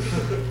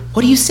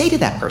 What do you say to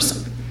that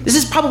person? This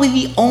is probably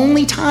the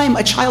only time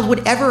a child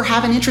would ever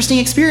have an interesting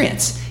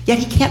experience, yet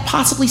he can't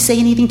possibly say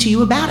anything to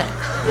you about it.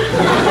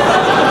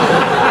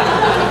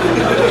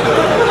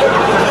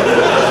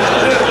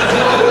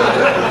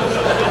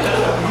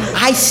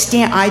 I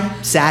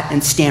sat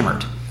and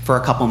stammered for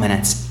a couple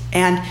minutes.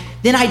 And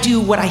then I do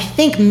what I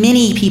think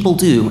many people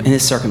do in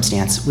this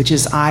circumstance, which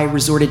is I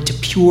resorted to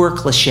pure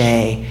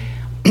cliche.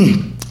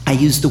 I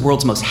used the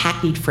world's most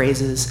hackneyed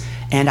phrases,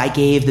 and I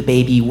gave the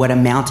baby what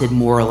amounted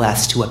more or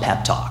less to a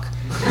pep talk.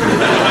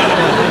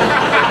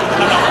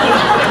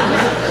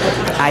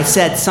 I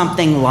said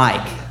something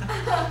like,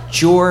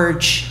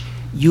 George,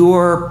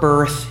 your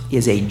birth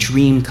is a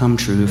dream come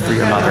true for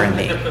your mother and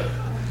me.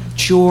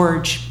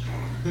 George,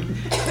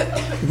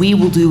 we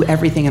will do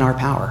everything in our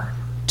power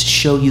to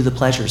show you the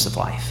pleasures of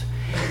life.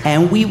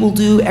 And we will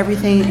do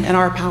everything in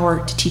our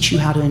power to teach you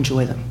how to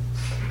enjoy them.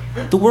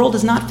 The world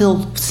is not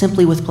filled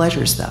simply with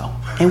pleasures, though.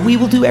 And we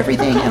will do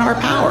everything in our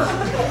power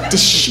to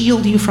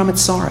shield you from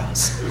its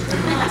sorrows.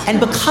 And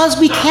because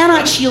we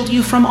cannot shield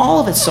you from all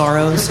of its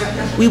sorrows,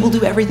 we will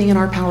do everything in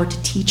our power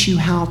to teach you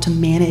how to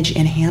manage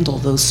and handle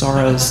those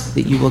sorrows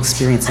that you will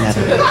experience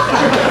inevitably.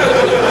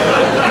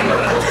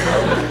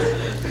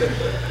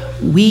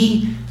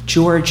 We,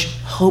 George,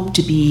 hope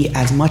to be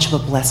as much of a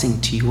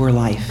blessing to your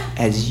life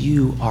as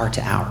you are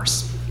to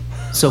ours.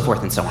 So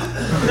forth and so on.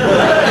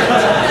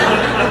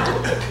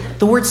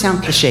 The words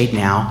sound cliched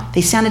now.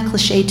 They sounded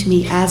cliched to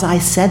me as I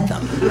said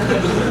them.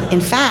 In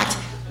fact,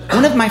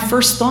 one of my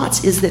first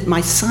thoughts is that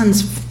my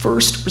son's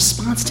first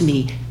response to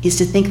me is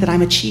to think that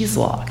I'm a cheese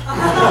log.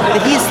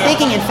 That he is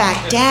thinking, in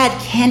fact, Dad,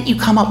 can't you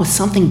come up with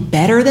something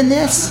better than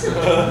this?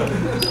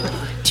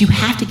 Do you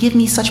have to give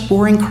me such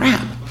boring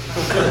crap?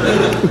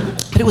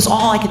 But it was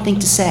all I could think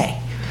to say,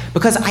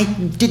 because I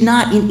did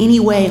not in any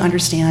way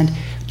understand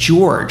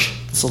George,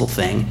 this little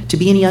thing, to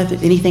be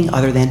anything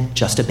other than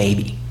just a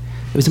baby.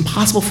 It was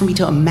impossible for me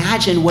to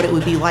imagine what it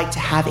would be like to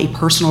have a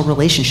personal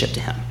relationship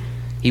to him.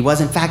 He was,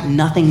 in fact,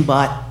 nothing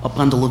but a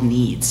bundle of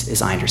needs,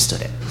 as I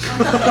understood it.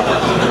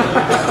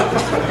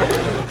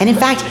 And in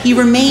fact, he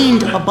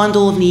remained a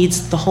bundle of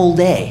needs the whole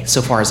day,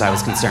 so far as I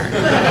was concerned.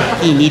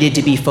 He needed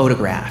to be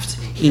photographed.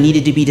 He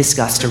needed to be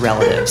discussed to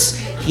relatives.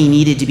 He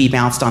needed to be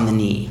bounced on the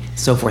knee,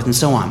 so forth and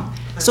so on.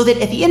 So that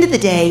at the end of the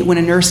day, when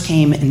a nurse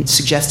came and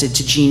suggested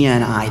to Genia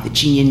and I that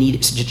Genia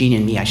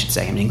and me, I should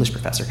say, I'm an English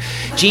professor,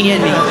 Genia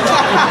and me,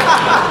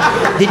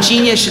 that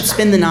Genia should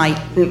spend the night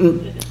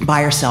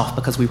by herself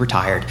because we were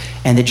tired,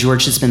 and that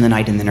George should spend the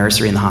night in the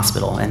nursery in the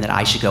hospital, and that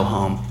I should go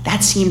home,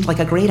 that seemed like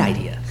a great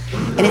idea.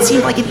 And it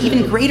seemed like an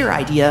even greater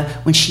idea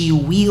when she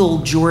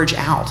wheeled George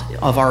out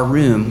of our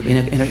room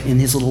in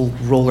his little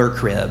roller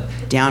crib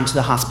down to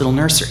the hospital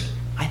nursery.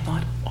 I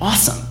thought,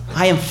 awesome.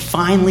 I am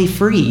finally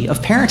free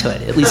of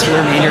parenthood, at least for the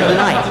remainder of the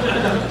night.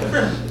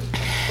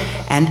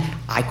 And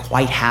I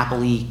quite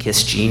happily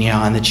kissed Genia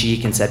on the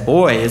cheek and said,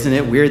 boy, isn't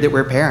it weird that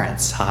we're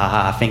parents? Ha ha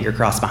ha, finger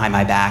crossed behind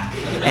my back,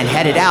 and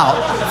headed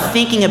out,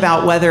 thinking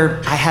about whether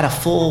I had a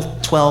full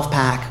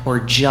 12-pack or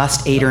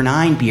just 8 or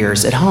 9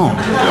 beers at home.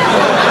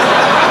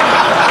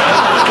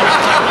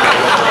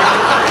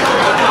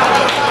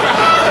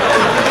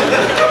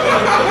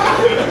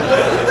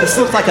 This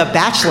looked like a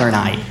bachelor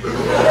night.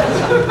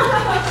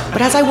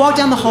 But as I walked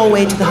down the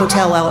hallway to the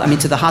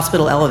to the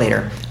hospital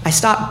elevator, I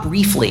stopped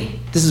briefly.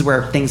 This is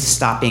where things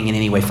stop being in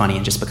any way funny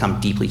and just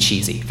become deeply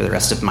cheesy for the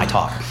rest of my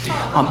talk.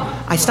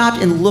 I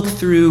stopped and looked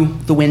through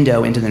the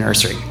window into the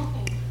nursery.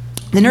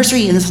 The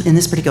nursery in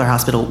this particular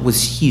hospital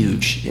was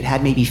huge. It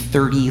had maybe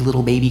 30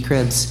 little baby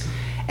cribs.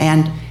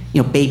 And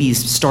babies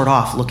start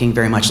off looking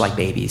very much like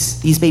babies.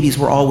 These babies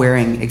were all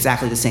wearing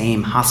exactly the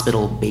same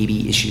hospital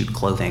baby-issued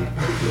clothing.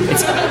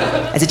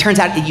 As it turns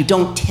out, you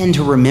don't tend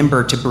to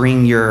remember to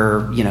bring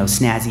your,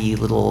 snazzy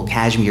little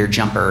cashmere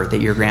jumper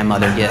that your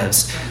grandmother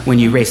gives when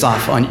you race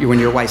off when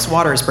your wife's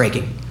water is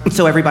breaking.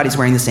 So everybody's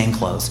wearing the same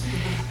clothes.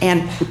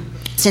 And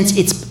since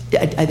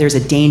there's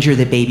a danger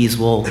that babies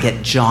will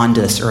get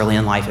jaundice early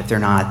in life if they're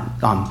not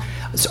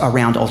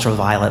around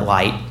ultraviolet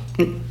light,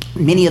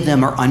 many of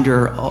them are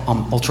under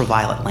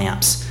ultraviolet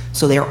lamps.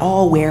 So they're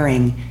all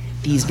wearing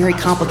these very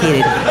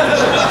complicated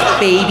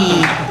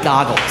baby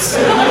goggles.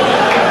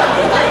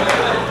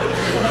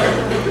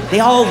 They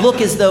all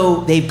look as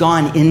though they've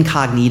gone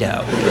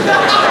incognito.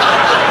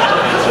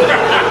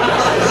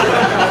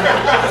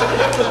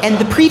 And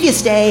the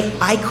previous day,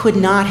 I could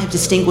not have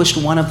distinguished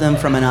one of them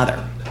from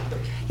another.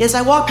 As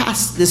I walked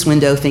past this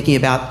window thinking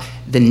about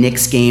the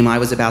Knicks game I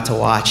was about to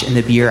watch and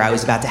the beer I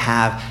was about to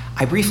have,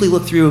 I briefly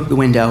looked through the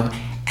window,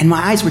 and my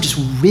eyes were just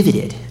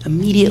riveted,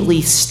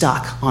 immediately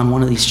stuck on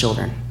one of these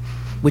children,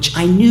 which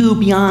I knew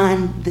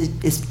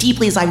as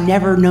deeply as I've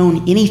never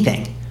known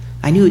anything.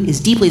 I knew as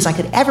deeply as I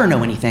could ever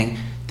know anything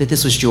that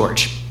this was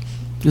George.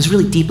 It was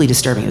really deeply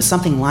disturbing. It was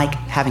something like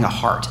having a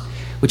heart,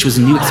 which was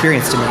a new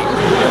experience to me.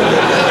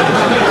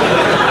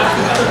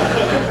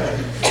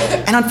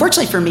 And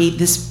unfortunately for me,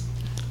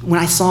 when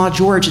I saw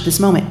George at this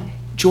moment,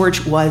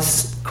 George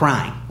was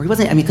crying. Or he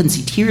wasn't, I couldn't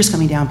see tears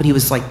coming down, but he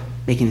was like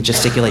making the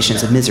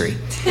gesticulations of misery.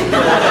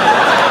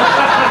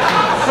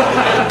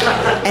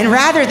 And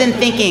rather than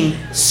thinking,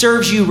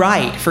 serves you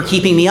right for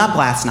keeping me up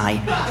last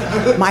night,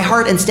 my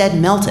heart instead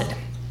melted.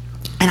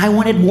 And I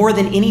wanted more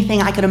than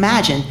anything I could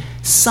imagine,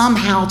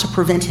 somehow to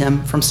prevent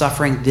him from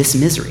suffering this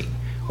misery,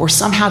 or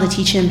somehow to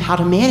teach him how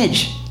to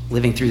manage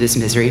living through this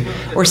misery,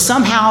 or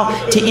somehow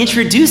to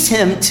introduce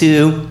him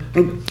to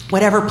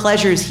whatever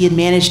pleasures he had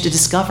managed to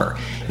discover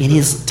in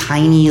his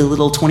tiny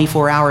little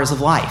 24 hours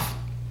of life.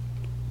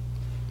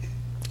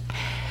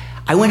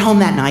 I went home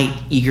that night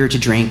eager to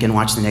drink and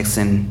watch the Knicks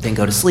and then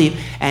go to sleep,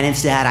 and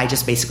instead I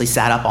just basically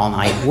sat up all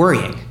night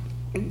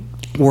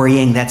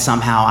worrying that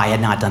somehow I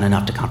had not done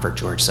enough to comfort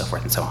George, so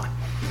forth and so on.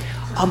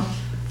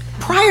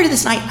 Prior to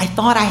this night, I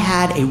thought I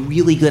had a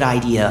really good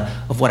idea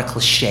of what a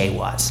cliche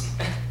was.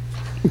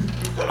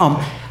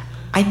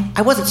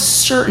 I wasn't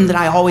certain that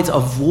I always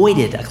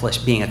avoided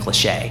being a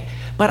cliche,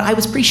 but I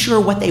was pretty sure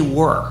what they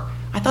were.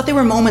 I thought they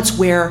were moments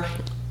where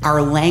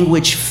our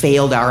language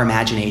failed our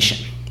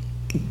imagination.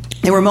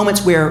 There were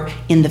moments where,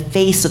 in the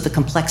face of the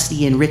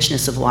complexity and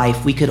richness of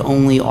life, we could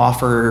only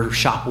offer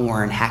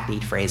shop-worn,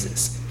 hackneyed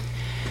phrases.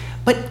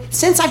 But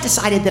since I've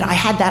decided that I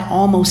had that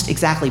almost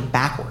exactly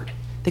backward,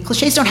 the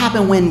cliches don't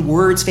happen when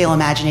words fail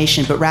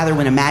imagination, but rather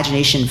when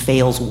imagination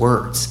fails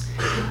words.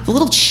 The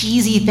little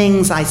cheesy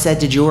things I said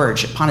to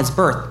George upon his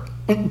birth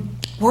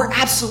were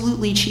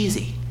absolutely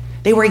cheesy.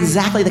 They were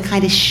exactly the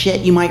kind of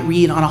shit you might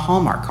read on a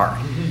Hallmark card.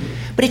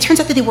 But it turns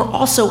out that they were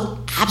also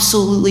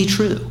absolutely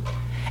true.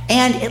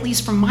 And, at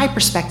least from my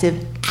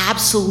perspective,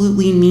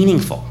 absolutely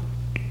meaningful.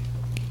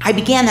 I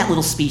began that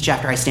little speech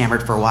after I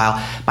stammered for a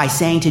while by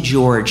saying to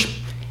George,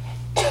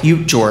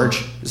 George,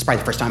 this is probably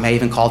the first time I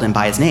even called him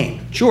by his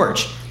name,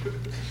 George,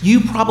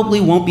 you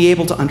probably won't be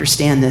able to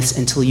understand this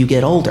until you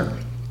get older.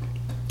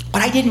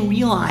 What I didn't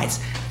realize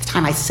at the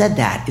time I said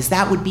that is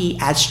that would be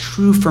as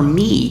true for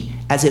me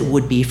as it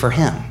would be for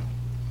him.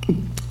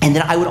 And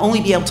that I would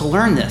only be able to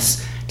learn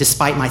this,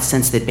 despite my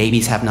sense that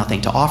babies have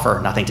nothing to offer,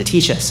 nothing to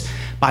teach us,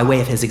 by way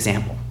of his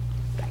example.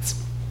 Thanks.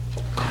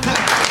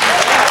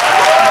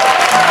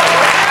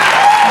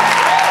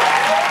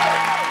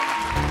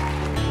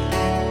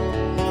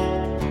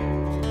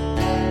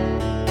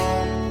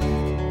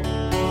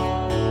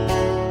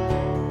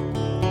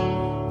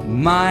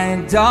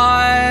 My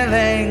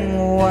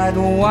darling, what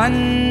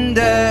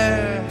wonder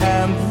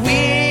have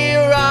we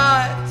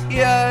wrought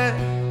here?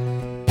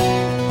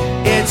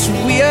 It's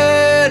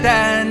weird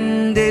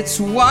and it's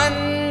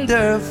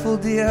wonderful,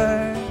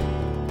 dear.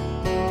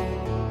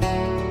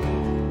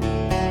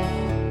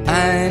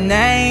 An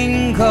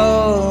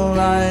ankle,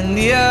 an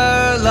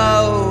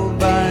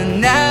earlobe,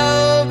 an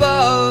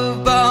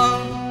elbow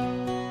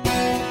bone.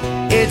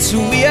 It's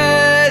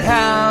weird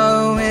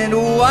how it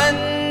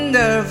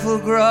wonderful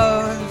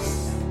grows.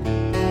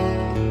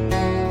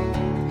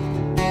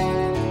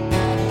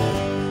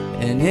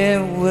 And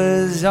it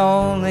was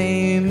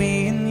only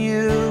me and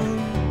you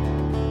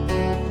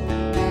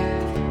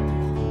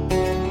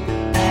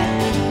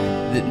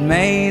that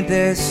made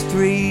this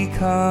 3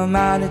 come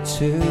out of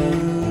 2.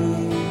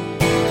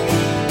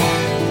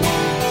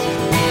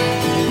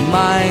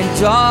 My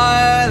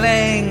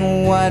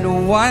darling, what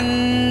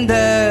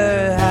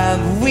wonder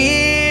have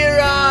we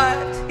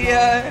wrought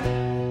here?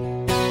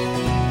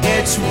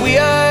 It's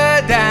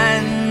weird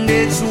and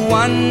it's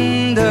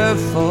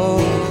wonderful,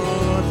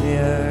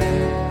 dear.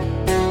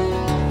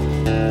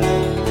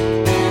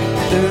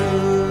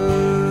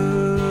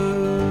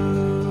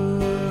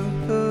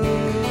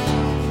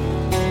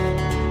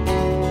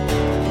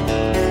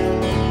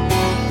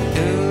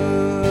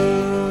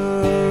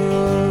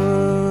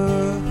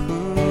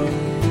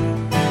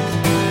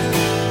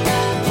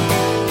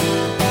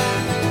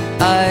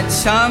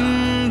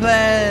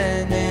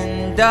 Tumbling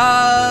in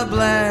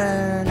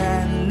Dublin,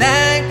 and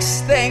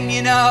next thing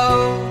you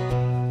know,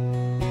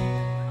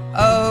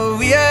 a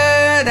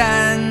weird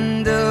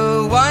and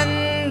a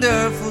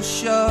wonderful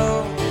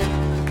show.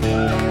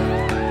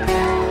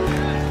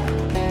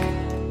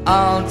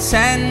 All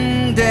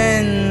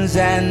tendons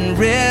and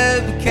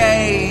rib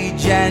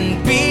cage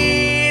and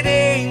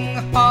beating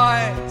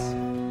heart,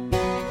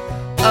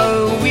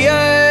 a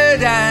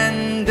weird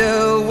and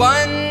a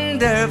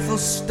wonderful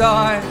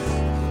start.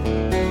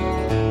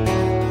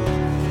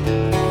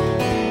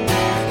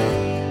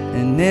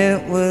 And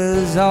it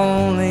was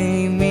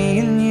only me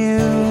and you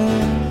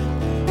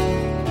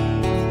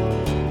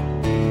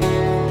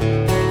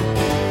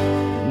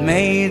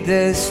made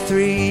this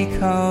 3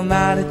 come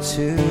out of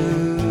 2.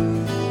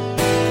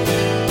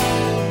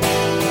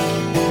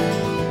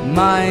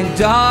 My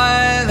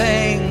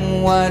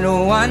darling, what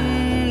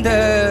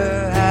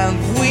wonder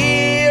have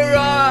we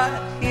wrought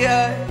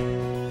here?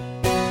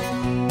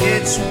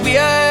 It's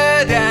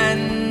weird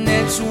and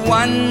it's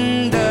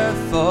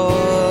wonderful,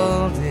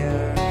 dear.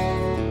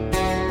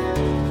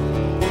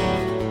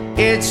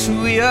 It's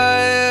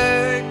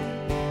weird,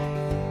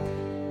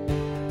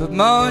 but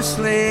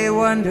mostly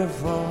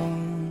wonderful,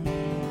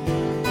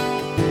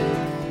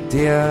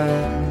 dear.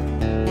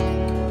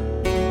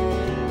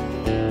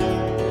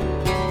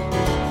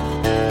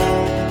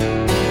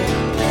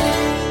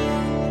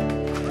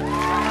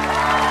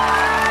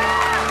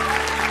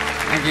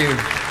 Thank you.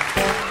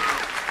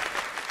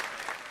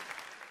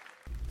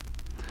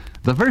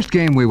 The first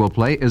game we will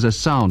play is a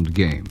sound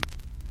game.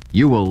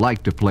 You will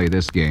like to play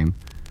this game.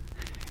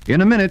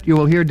 In a minute, you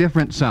will hear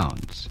different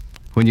sounds.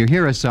 When you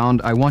hear a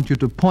sound, I want you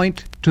to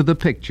point to the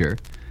picture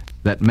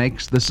that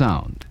makes the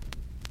sound.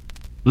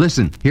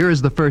 Listen, here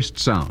is the first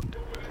sound.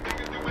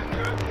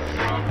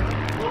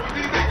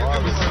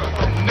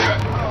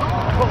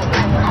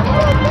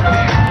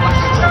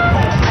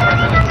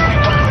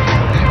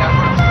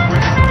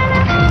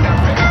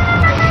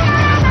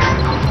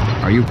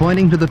 Are you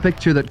pointing to the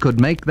picture that could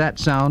make that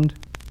sound?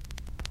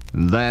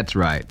 That's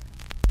right.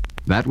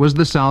 That was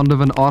the sound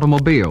of an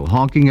automobile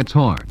honking its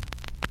horn.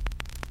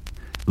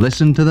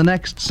 Listen to the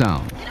next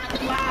sound. Get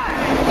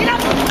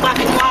out the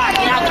fucking car!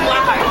 Get out the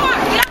car!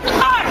 Get out the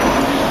car!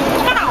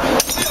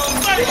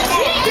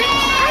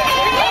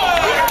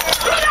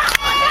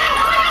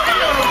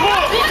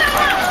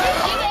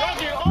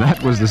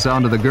 That was the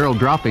sound of the girl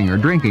dropping her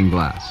drinking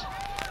glass.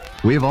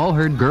 We've all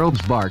heard girls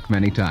bark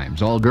many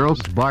times. All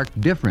girls bark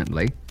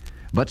differently,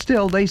 but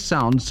still they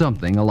sound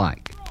something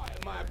alike.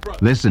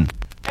 Listen.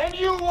 And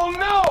you will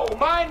know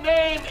my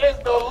name is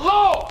the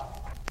Lord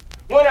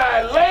when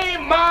I lay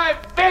my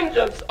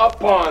vengeance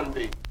upon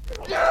thee.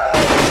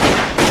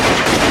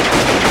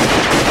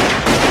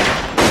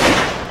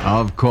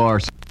 Of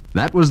course,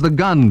 that was the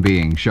gun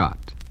being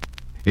shot.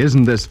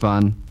 Isn't this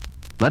fun?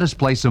 Let us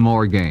play some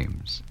more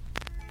games.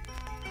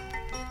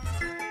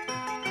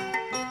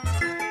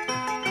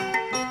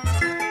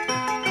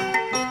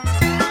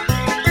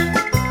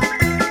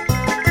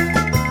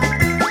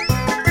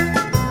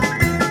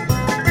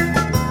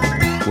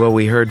 Well,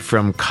 we heard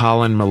from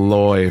Colin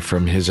Malloy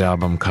from his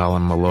album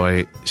Colin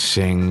Malloy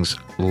Sings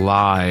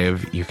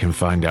Live. You can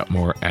find out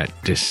more at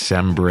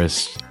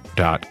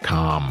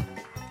Decemberist.com.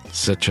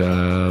 Such a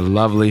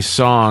lovely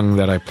song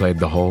that I played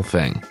the whole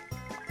thing.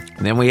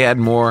 And then we had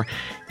more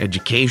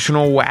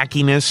educational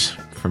wackiness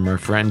from our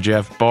friend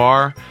Jeff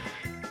Barr.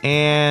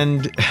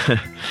 And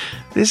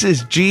this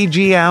is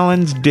G.G.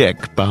 Allen's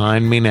dick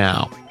behind me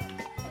now.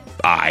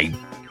 I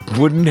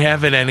wouldn't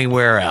have it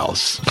anywhere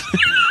else.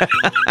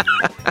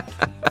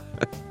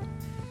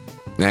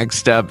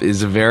 Next up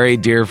is a very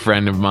dear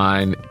friend of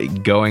mine,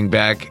 going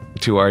back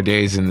to our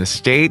days in the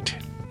state.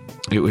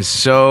 It was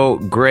so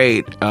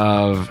great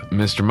of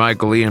Mr.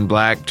 Michael Ian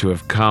Black to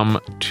have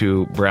come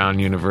to Brown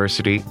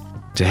University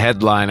to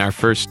headline our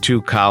first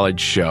 2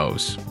 college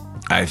shows.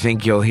 I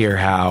think you'll hear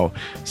how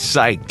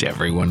psyched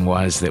everyone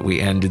was that we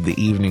ended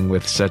the evening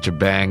with such a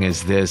bang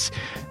as this.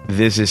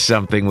 This is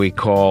something we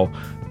call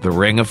the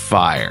Ring of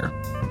Fire.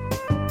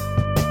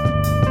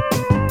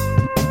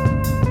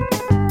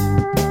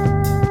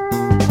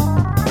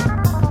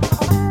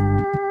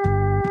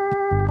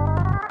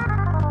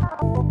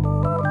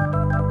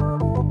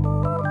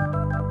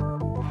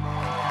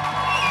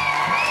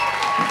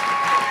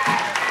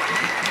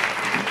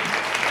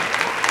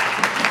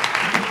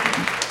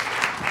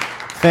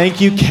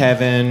 Thank you,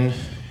 Kevin.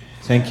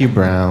 Thank you,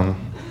 Brown.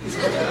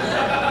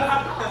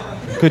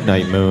 Good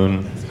night,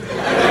 Moon.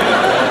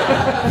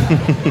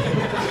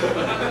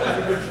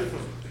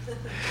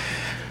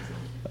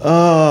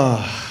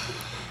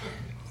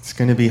 It's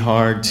going to be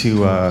hard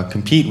to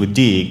compete with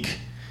Deke.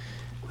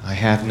 I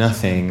have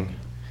nothing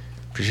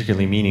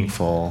particularly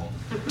meaningful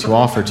to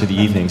offer to the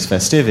evening's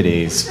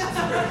festivities.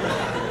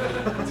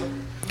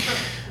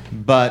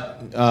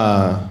 But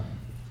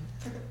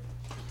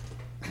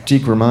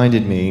Deke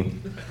reminded me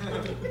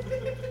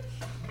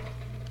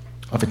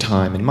of a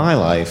time in my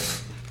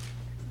life,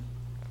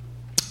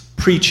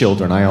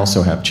 pre-children. I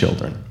also have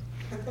children,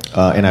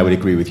 and I would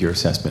agree with your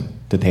assessment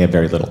that they have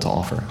very little to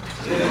offer.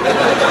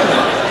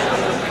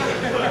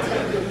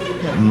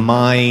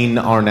 Mine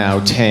are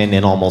now 10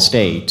 and almost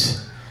 8,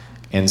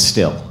 and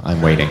still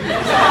I'm waiting.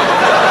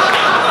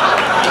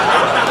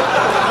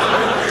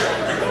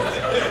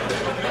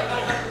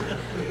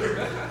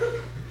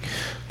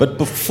 But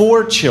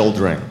before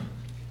children,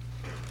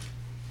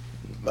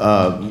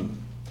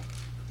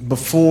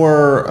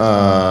 before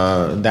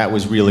that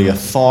was really a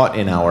thought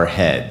in our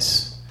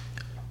heads,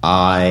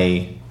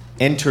 I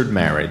entered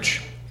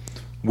marriage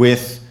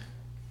with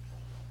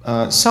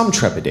some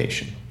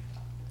trepidation,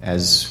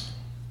 as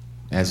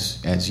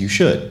you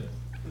should.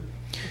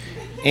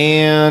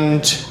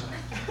 And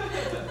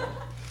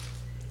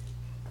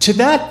to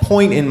that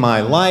point in my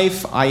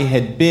life, I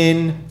had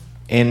been,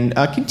 and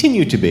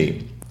continue to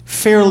be,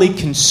 fairly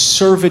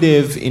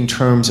conservative in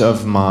terms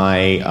of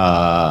my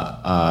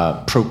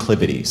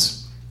proclivities.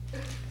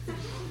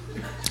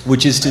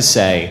 Which is to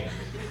say,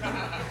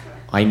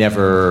 I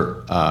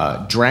never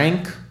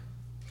drank,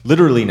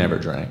 literally never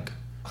drank,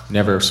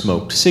 never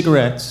smoked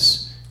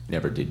cigarettes,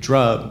 never did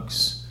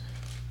drugs,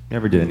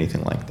 never did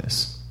anything like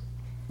this.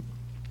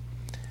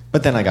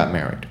 But then I got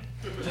married.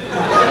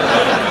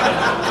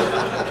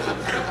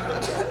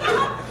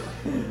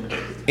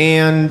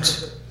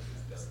 And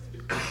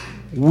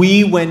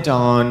we went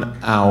on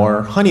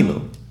our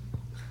honeymoon.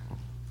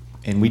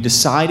 And we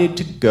decided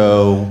to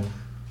go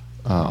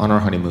on our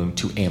honeymoon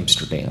to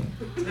Amsterdam.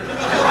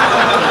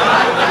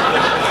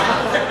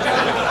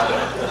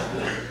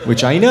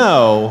 Which I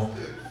know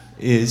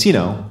is,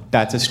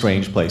 that's a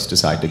strange place to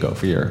decide to go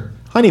for your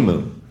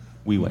honeymoon.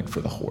 We went for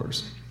the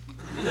whores.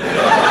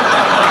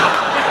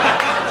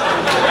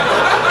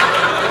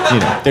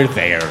 They're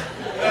there.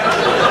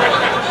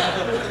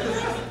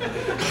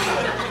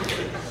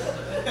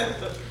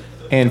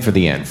 And for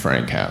the Anne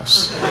Frank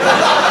house.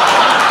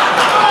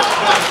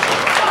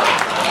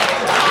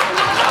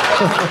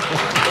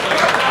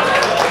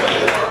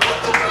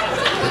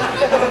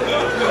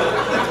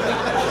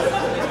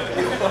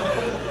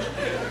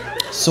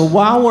 So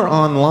while we're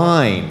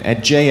online at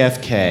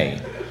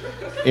JFK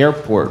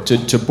Airport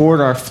to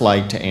board our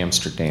flight to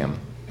Amsterdam,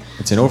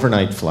 it's an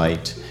overnight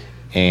flight,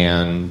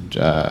 and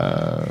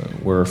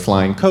we're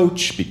flying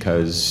coach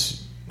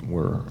because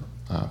we're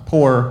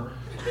poor.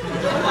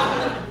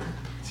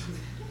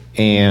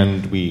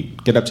 And we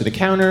get up to the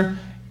counter,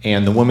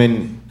 and the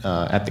woman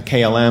at the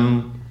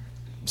KLM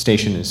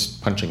station is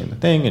punching in the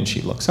thing, and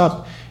she looks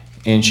up,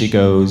 and she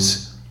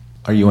goes,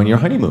 "Are you on your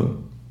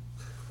honeymoon?"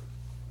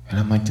 And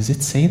I'm like, does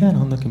it say that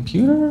on the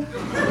computer?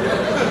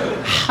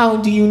 How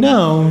do you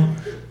know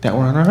that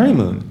we're on our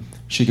honeymoon?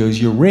 She goes,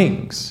 your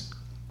rings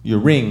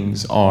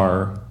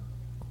are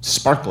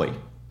sparkly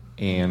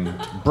and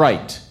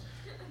bright,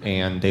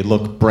 and they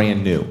look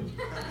brand new.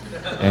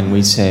 And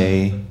we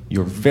say,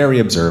 you're very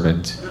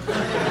observant.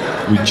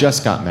 We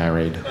just got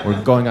married.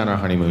 We're going on our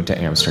honeymoon to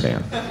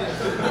Amsterdam.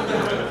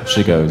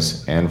 She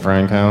goes, Anne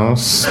Frank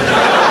house?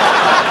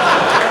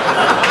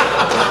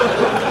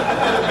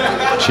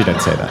 She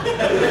didn't say that.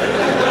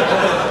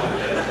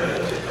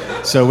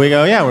 So we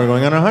go, yeah, we're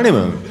going on our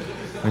honeymoon.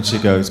 And she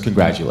goes,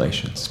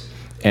 congratulations.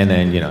 And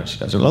then, she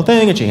does her little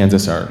thing, and she hands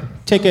us our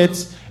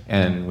tickets,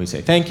 and we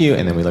say thank you,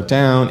 and then we look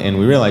down, and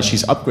we realize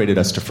she's upgraded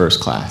us to first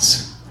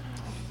class.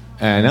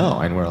 And I know,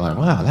 and we're like,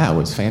 wow, that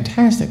was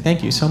fantastic.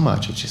 Thank you so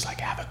much. And she's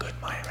like, have a good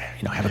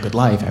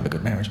life, have a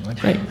good marriage. I'm like,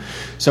 great.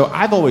 So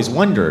I've always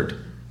wondered,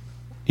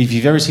 if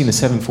you've ever seen the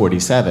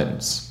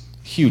 747s,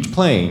 huge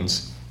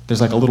planes, there's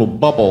like a little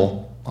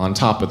bubble on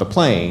top of the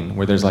plane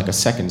where there's like a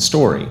second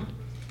story.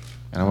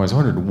 And I always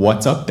wondered,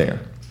 what's up there?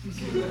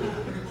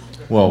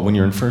 Well, when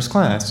you're in first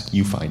class,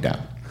 you find out.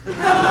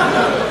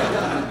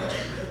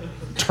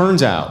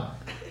 Turns out,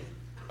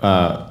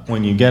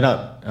 when you get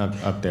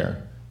up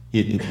there,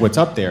 what's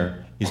up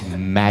there is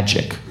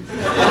magic.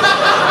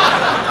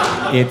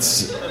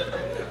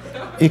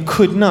 It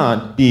could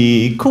not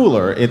be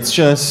cooler. It's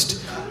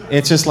just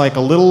like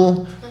a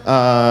little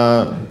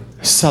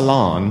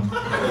salon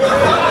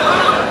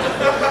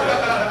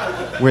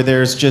where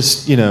there's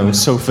just,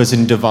 sofas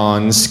and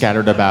divans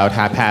scattered about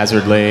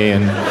haphazardly,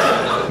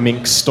 and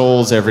mink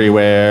stoles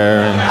everywhere,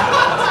 and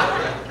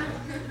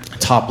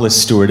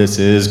topless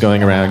stewardesses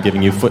going around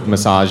giving you foot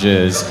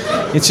massages.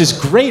 It's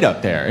just great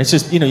up there. It's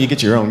just, you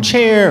get your own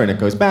chair, and it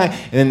goes back,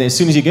 and then as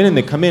soon as you get in,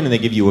 they come in and they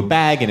give you a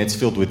bag, and it's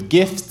filled with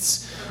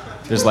gifts.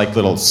 There's like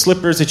little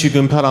slippers that you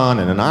can put on,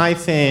 and an eye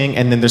thing,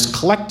 and then there's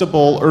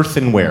collectible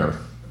earthenware,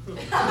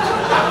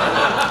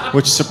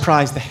 which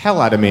surprised the hell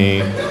out of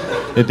me,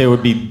 that there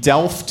would be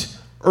Delft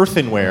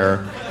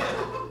earthenware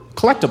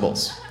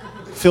collectibles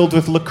filled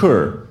with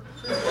liqueur.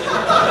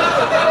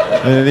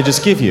 And then they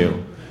just give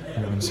you.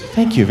 And say,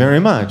 thank you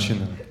very much,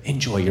 and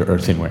enjoy your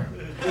earthenware.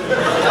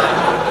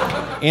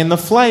 And the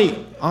flight,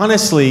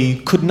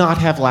 honestly, could not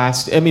have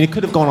lasted. I mean, it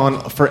could have gone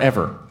on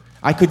forever.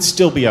 I could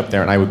still be up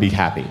there, and I would be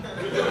happy.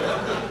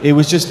 It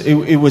was just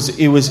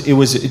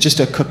just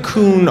a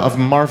cocoon of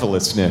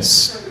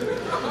marvelousness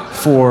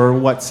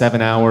for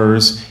 7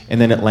 hours,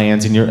 and then it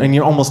lands, and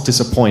you're almost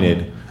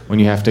disappointed when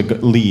you have to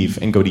leave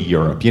and go to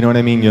Europe. You know what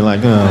I mean? You're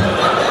like,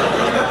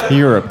 oh,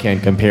 Europe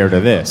can't compare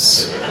to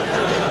this,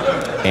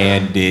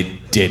 and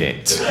it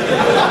didn't.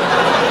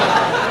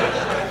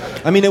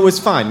 I mean, it was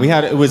fine.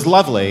 It was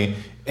lovely,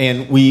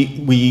 and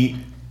we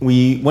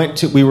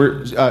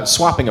were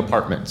swapping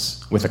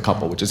apartments with a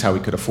couple, which is how we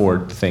could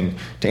afford the thing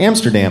to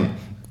Amsterdam.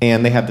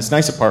 And they had this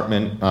nice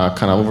apartment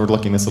kind of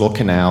overlooking this little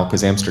canal,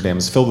 because Amsterdam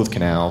is filled with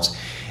canals.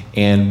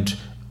 And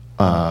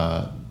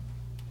the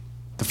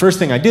first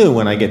thing I do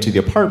when I get to the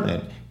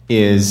apartment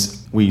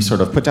is we sort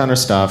of put down our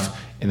stuff,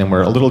 and then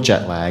we're a little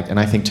jet lagged, and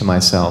I think to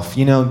myself,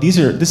 this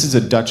is a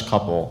Dutch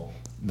couple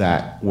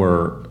that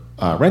we're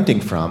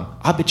renting from.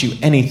 I'll bet you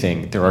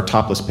anything there are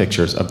topless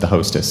pictures of the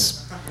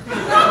hostess.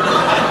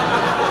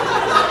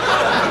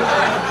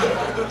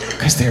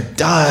 Because they're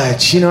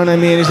Dutch, you know what I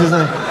mean? It's just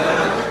like,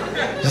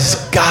 there's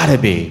gotta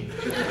be.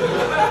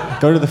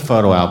 Go to the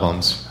photo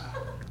albums.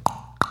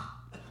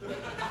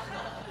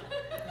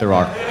 There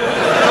are.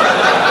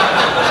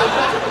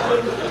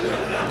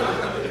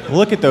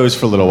 Look at those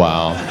for a little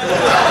while.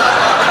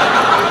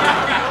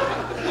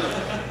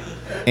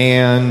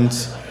 And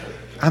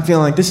I'm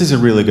feeling like this is a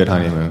really good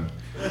honeymoon.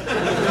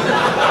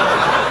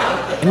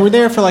 And we're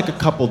there for like a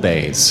couple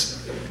days,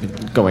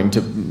 going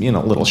to,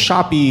 little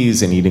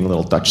shoppies and eating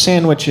little Dutch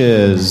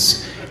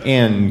sandwiches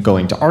and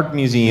going to art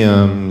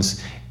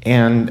museums.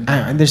 And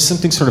there's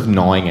something sort of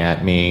gnawing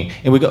at me.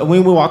 And we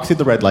walk through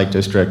the red light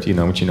district, you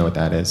know what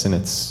that is, and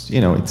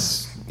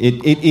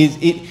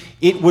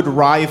it would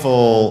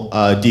rival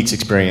Deke's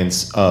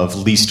experience of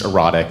least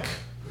erotic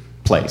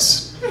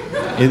place.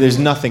 There's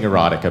nothing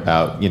erotic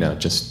about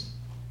just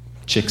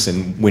chicks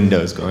in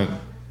windows going.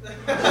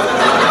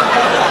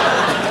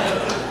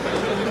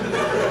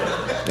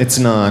 It's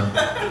not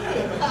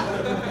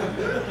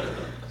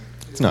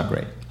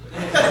great.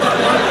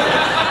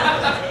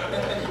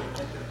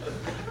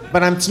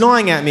 but it's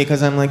gnawing at me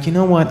because I'm like, you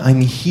know what?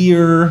 I'm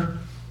here.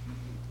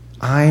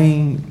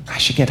 I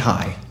should get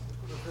high.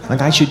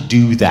 Like, I should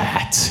do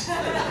that.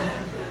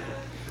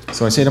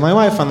 So I say to my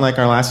wife on like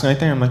our last night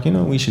there, I'm like, you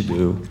know what we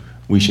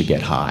should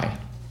get high.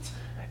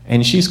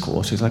 And she's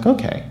cool. She's like,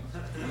 okay.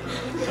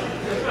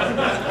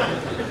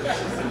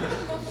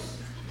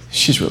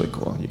 She's really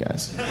cool, you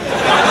guys.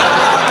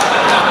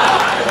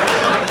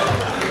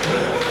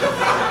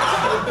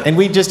 And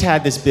we just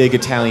had this big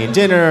Italian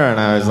dinner, and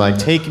I was like,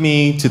 take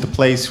me to the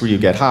place where you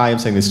get high. I'm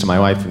saying this to my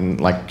wife, and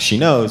like she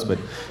knows, but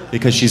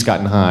because she's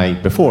gotten high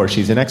before,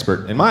 she's an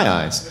expert in my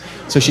eyes.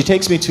 So she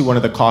takes me to one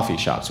of the coffee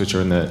shops, which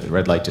are in the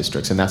red light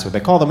districts, and that's what they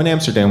call them in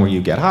Amsterdam, where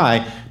you get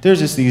high. There's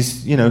just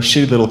these,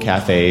 shitty little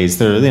cafes.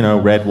 There are,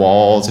 red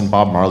walls and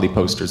Bob Marley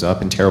posters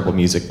up and terrible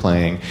music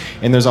playing.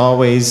 And there's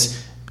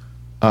always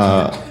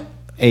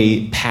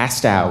a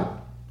passed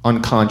out,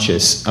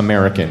 unconscious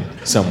American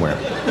somewhere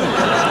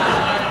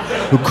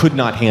who could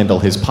not handle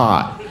his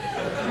pot.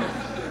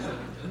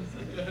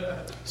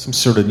 Some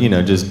sort of,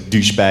 just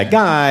douchebag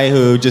guy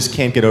who just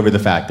can't get over the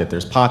fact that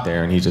there's pot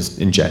there and he just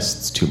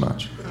ingests too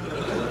much.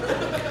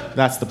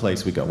 That's the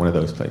place we go, one of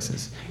those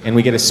places. And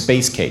we get a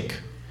space cake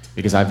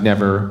because I've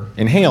never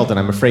inhaled and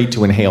I'm afraid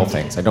to inhale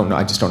things. I don't know,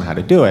 I just don't know how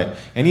to do it.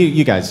 And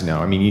you guys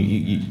know, I mean,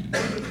 you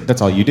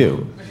that's all you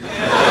do.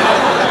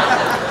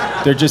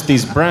 They're just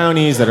these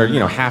brownies that are,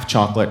 half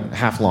chocolate,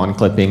 half lawn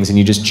clippings, and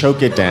you just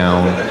choke it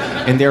down,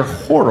 and they're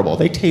horrible.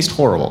 They taste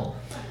horrible.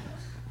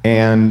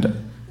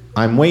 And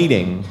I'm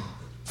waiting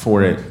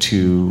for it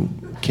to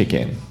kick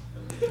in,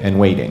 and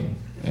waiting.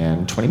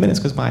 And 20 minutes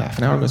goes by, half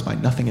an hour goes by,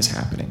 nothing is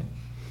happening.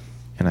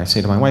 And I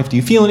say to my wife, do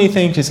you feel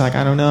anything? She's like,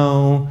 I don't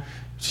know.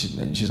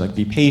 She's like,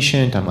 be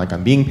patient. I'm like,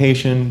 I'm being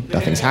patient.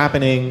 Nothing's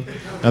happening.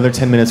 Another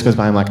 10 minutes goes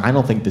by, I'm like, I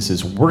don't think this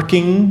is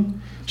working.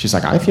 She's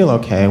like, I feel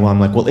okay. Well, I'm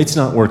like, well, it's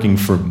not working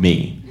for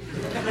me.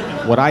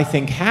 What I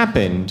think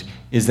happened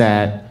is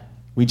that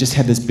we just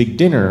had this big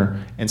dinner,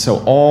 and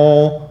so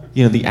all,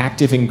 the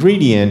active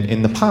ingredient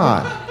in the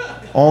pot,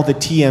 all the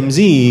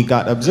TMZ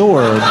got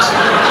absorbed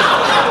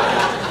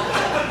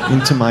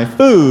into my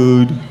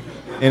food,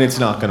 and it's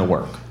not gonna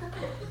work.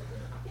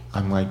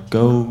 I'm like,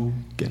 go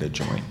get a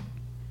joint.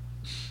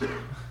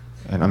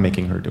 And I'm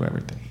making her do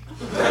everything.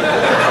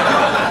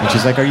 And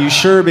she's like, are you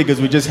sure?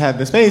 Because we just had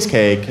the space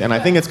cake, and I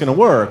think it's gonna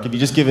work. If you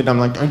just give it, I'm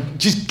like,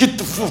 just get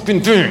the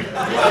fucking thing.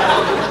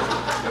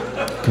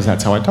 Because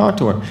that's how I talk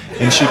to her.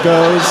 And she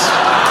goes,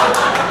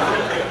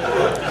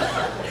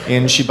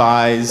 and she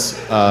buys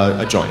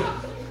a joint.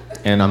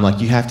 And I'm like,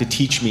 you have to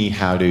teach me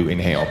how to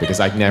inhale, because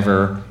I've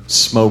never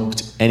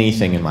smoked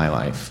anything in my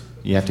life.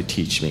 You have to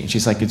teach me. And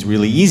she's like, it's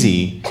really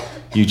easy.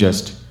 You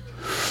just,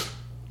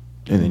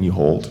 and then you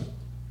hold,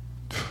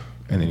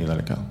 and then you let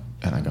it go.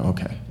 And I go,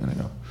 okay. And I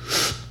go,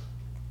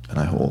 and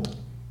I hold.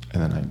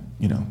 And then I,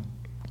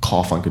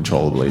 cough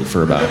uncontrollably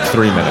for about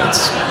 3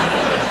 minutes.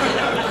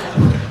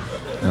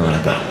 And then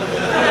I go.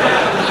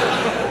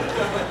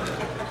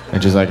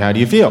 And she's like, how do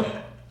you feel?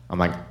 I'm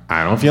like,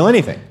 I don't feel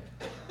anything.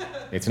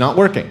 It's not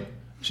working.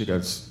 She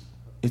goes,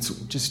 it's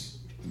just,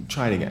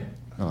 try it again.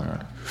 I'm like, all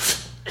right.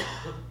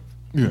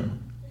 Yeah.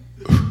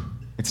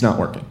 It's not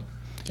working.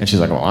 And she's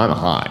like, well, I'm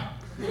high.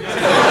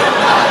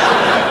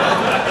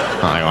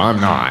 I'm like, well, I'm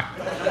not.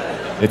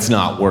 It's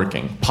not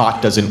working.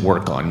 Pot doesn't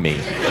work on me.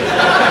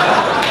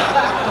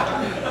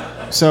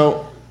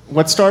 So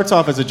what starts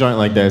off as a joint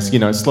like this,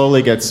 it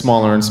slowly gets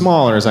smaller and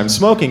smaller as I'm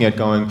smoking it,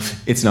 going,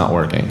 it's not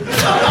working.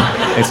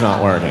 It's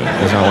not working.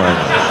 It's not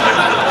working.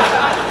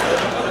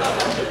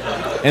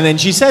 And then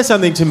she says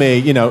something to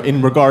me,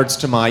 in regards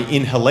to my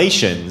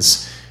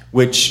inhalations,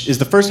 which is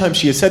the first time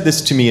she has said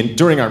this to me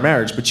during our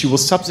marriage, but she will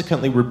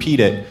subsequently repeat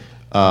it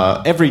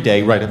every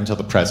day right up until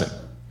the present.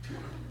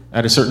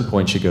 At a certain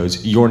point, she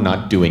goes, you're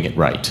not doing it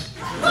right.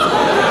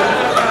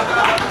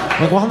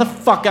 I'm like, well, how the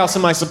fuck else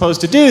am I supposed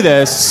to do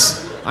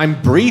this?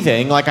 I'm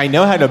breathing, like I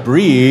know how to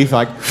breathe,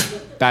 like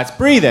that's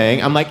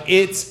breathing. I'm like,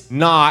 it's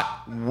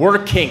not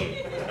working.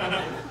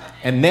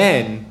 And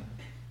then,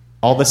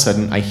 all of a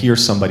sudden, I hear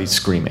somebody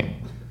screaming.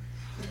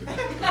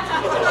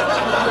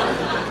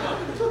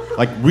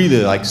 Like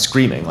really like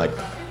screaming, like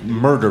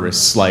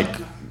murderous, like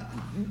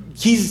and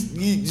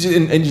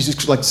he's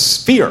just like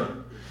fear.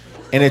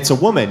 And it's a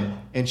woman,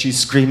 and she's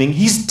screaming,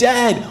 he's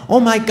dead! Oh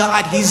my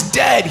God, he's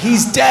dead!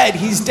 He's dead!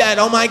 He's dead!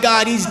 Oh my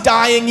God, he's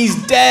dying! He's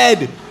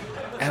dead!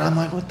 And I'm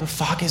like, what the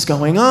fuck is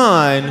going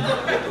on?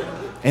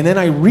 And then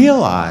I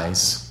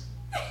realize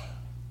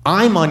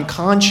I'm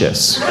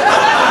unconscious.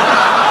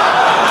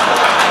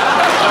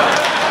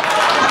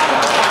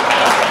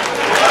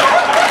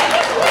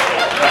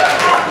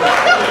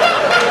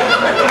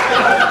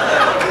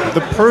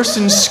 The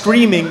person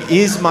screaming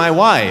is my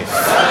wife.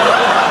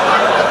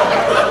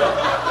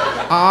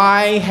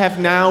 I have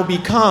now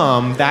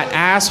become that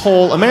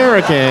asshole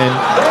American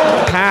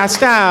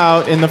passed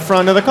out in the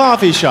front of the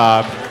coffee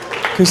shop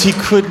because he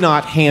could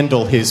not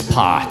handle his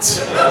pot.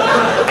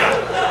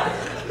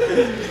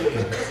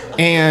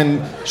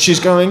 And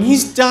she's going,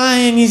 he's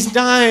dying, he's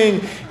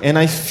dying. And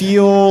I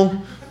feel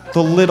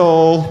the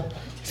little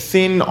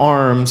thin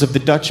arms of the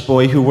Dutch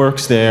boy who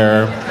works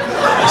there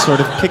sort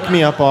of pick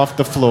me up off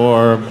the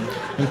floor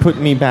and put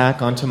me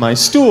back onto my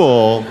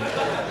stool.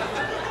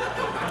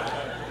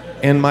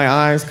 And my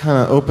eyes kind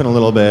of open a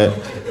little bit,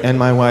 and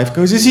my wife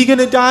goes, "Is he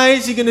gonna die?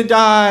 Is he gonna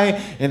die?"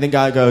 And the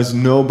guy goes,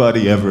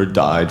 "Nobody ever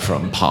died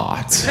from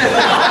pot."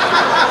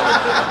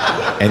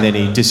 And then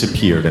he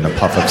disappeared in a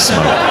puff of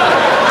smoke.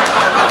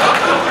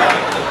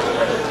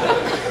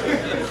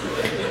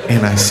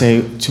 And I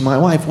say to my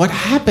wife, "What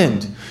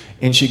happened?"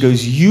 And she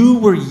goes, "You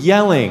were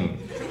yelling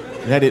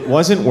that it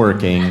wasn't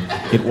working,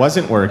 it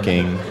wasn't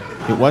working,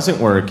 it wasn't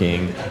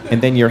working,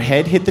 and then your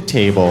head hit the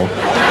table,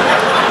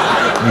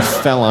 you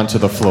fell onto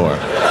the floor."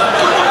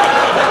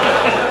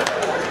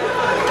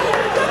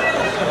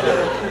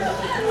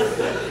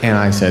 And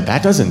I said,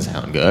 "That doesn't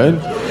sound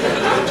good."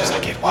 She's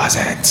like, "It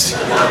wasn't."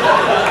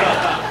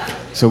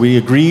 So we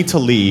agreed to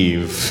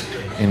leave,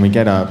 and we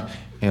get up,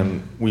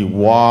 and we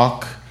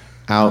walk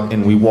out,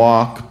 and we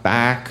walk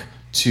back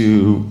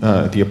to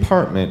the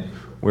apartment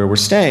where we're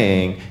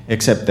staying,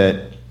 except that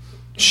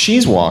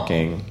she's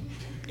walking,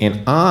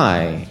 and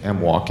I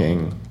am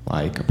walking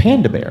like a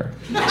panda bear.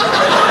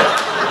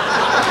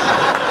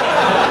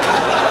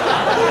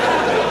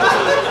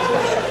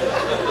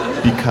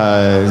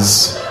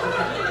 Because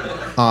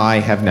I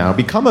have now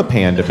become a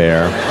panda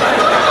bear.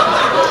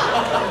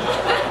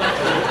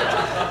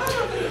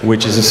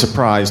 Which is a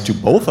surprise to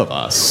both of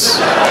us.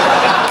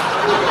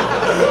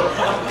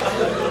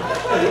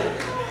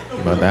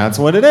 But that's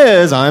what it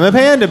is. I'm a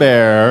panda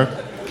bear.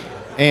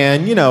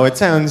 And, you know, it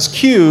sounds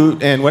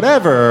cute and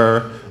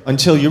whatever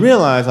until you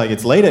realize, like,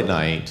 it's late at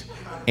night.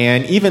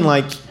 And even,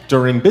 like,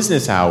 during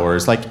business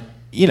hours, like,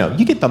 you know,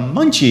 you get the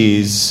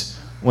munchies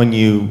when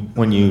you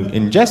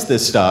ingest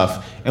this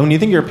stuff. And when you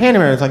think you're a panda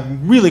bear, it's, like,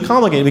 really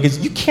complicated because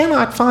you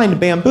cannot find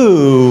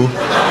bamboo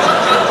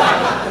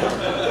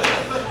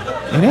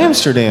in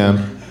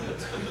Amsterdam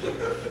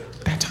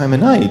that time of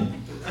night.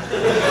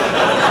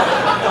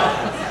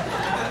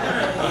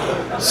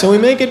 So we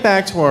make it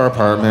back to our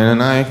apartment,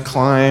 and I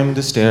climb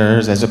the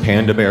stairs as a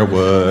panda bear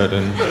would,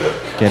 and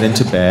get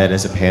into bed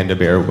as a panda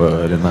bear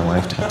would, and my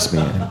wife tucks me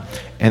in.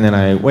 And then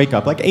I wake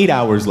up like 8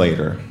 hours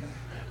later,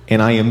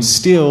 and I am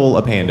still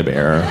a panda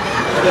bear.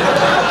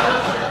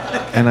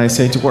 And I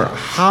say to her,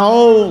 "How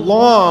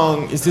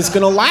long is this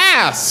gonna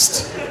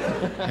last?"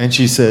 And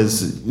she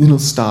says, "It'll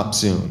stop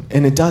soon."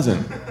 And it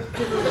doesn't.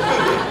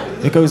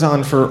 It goes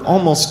on for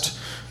almost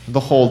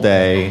the whole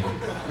day,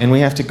 and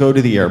we have to go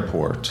to the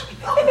airport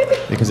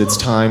because it's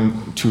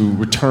time to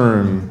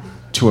return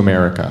to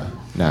America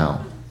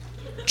now.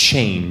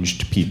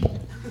 Changed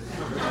people.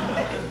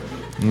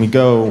 And we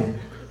go,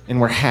 and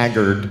we're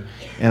haggard,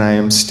 and I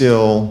am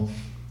still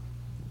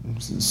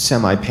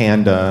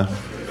semi-panda,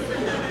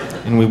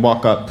 and we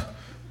walk up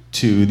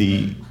to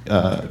the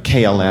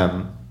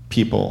KLM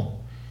people,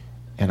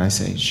 and I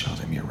say, "Show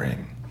them your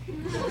ring."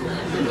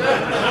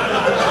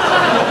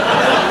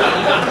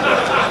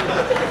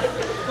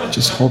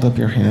 Just hold up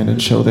your hand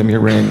and show them your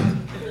ring.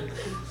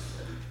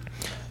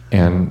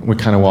 And we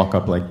kind of walk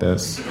up like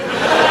this.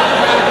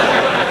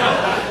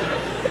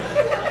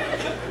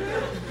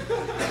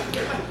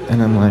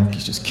 And I'm like,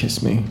 "Just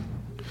kiss me."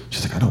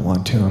 She's like, "I don't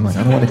want to." I'm like,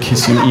 "I don't want to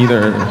kiss you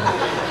either.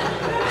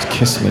 Just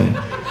kiss me.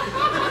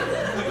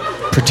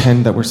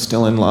 Pretend that we're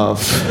still in love."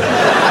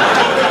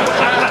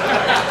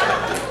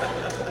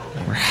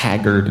 We're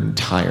haggard and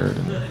tired.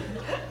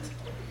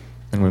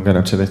 And we got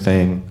up to the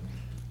thing,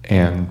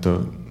 and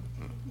the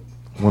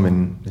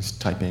woman is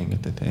typing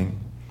at the thing,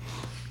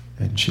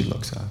 and she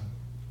looks up,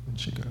 and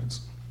she goes,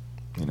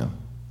 "You know,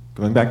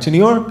 going back to New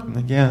York?" I'm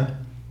like, "Yeah."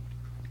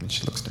 And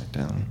she looks back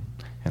down,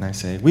 and I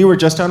say, "We were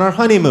just on our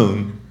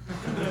honeymoon."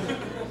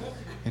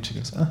 And she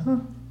goes, "Uh-huh.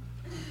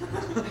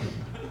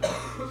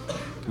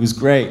 It was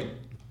great."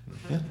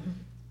 Yeah.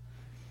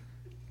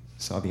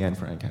 Saw the Anne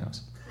Frank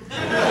house.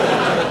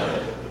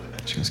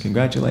 She goes,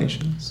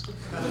 "Congratulations."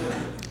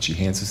 She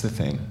hands us the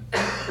thing,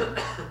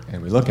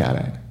 and we look at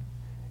it,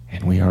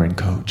 and we are in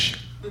coach.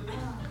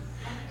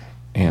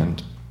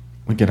 And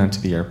we get onto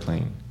the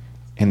airplane,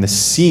 and the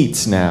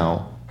seats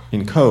now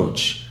in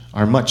coach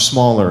are much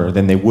smaller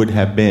than they would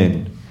have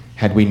been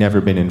had we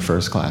never been in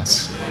first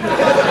class.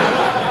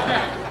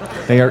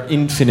 They are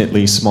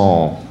infinitely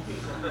small,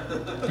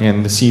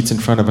 and the seats in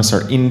front of us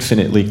are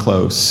infinitely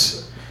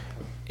close,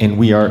 and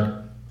we are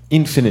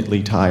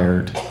infinitely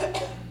tired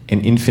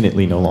and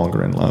infinitely no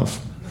longer in love.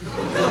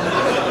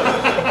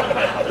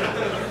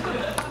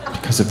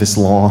 Because of this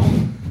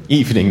long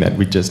evening that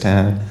we just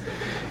had.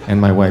 And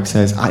my wife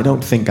says, "I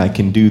don't think I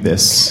can do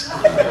this."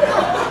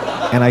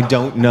 And I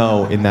don't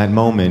know in that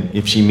moment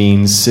if she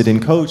means sit in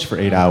coach for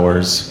 8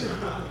 hours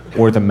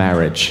or the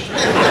marriage.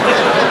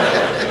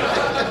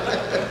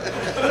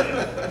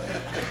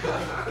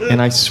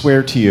 And I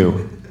swear to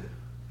you,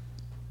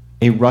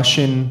 a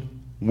Russian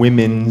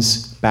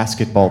women's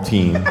basketball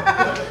team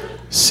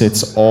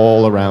sits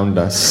all around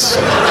us.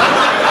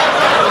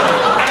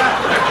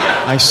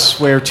 I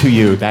swear to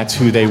you, that's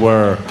who they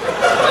were.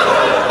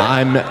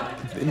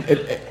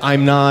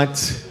 I'm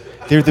not,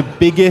 they're the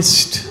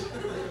biggest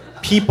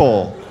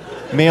people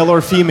male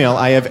or female,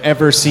 I have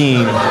ever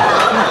seen.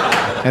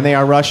 And they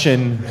are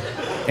Russian,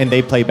 and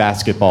they play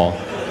basketball.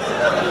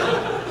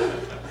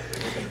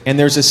 And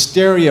there's a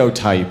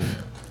stereotype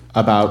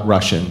about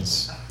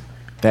Russians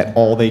that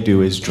all they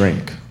do is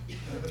drink.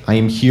 I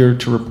am here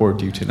to report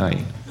to you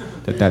tonight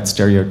that that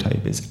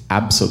stereotype is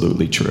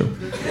absolutely true.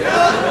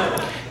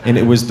 And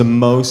it was the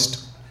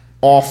most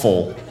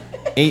awful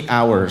 8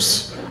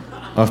 hours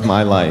of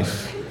my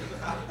life.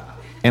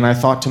 And I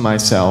thought to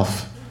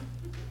myself,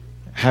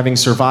 having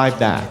survived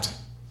that,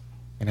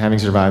 and having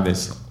survived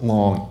this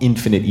long,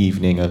 infinite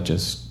evening of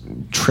just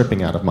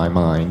tripping out of my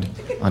mind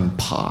on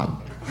pod,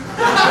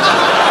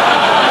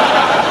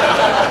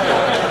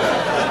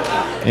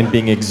 and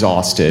being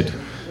exhausted,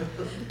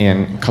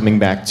 and coming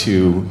back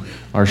to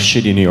our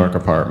shitty New York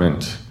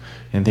apartment,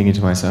 and thinking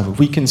to myself, if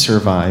we can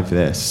survive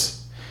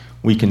this,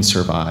 we can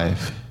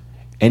survive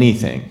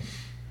anything.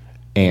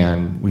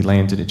 And we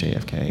landed at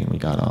JFK, and we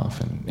got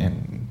off,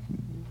 and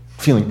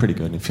feeling pretty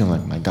good, and feeling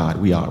like, my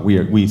God,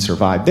 we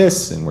survived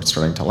this, and we're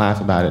starting to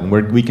laugh about it,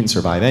 and we can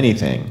survive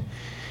anything.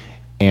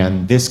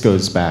 And this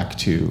goes back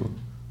to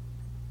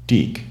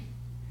Deke,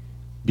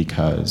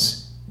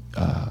 because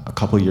a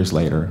couple years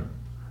later,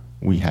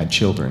 we had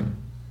children.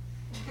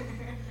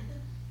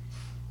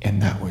 And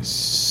that was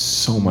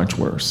so much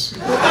worse.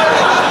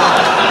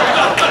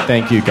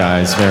 Thank you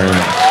guys very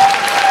much.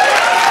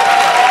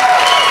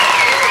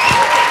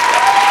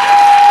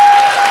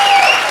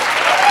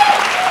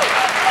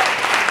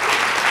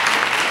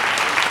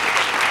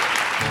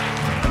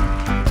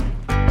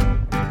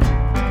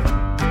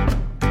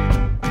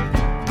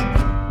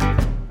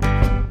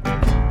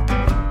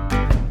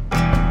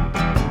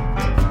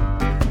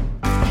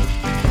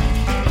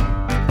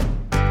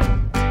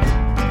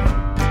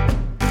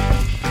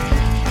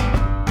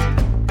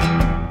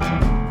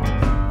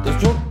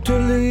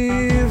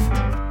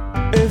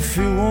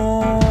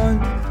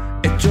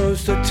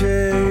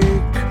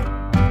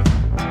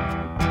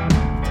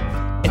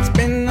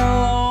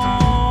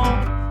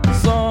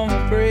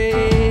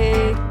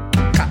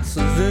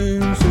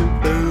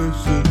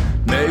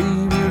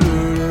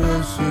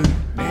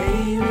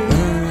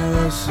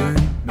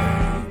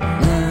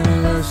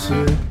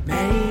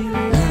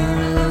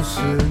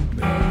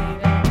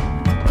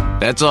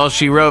 That's all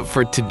she wrote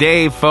for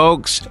today,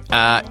 folks.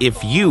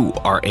 If you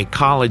are a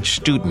college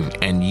student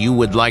and you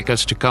would like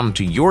us to come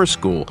to your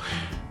school,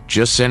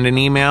 just send an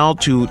email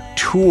to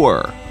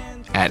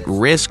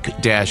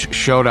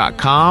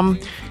tour@risk-show.com.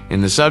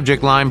 In the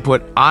subject line,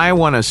 put, I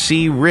want to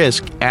see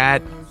Risk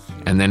at,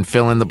 and then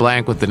fill in the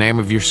blank with the name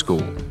of your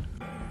school.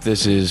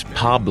 This is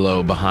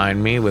Pablo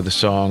behind me with a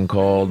song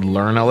called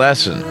Learn a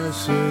Lesson.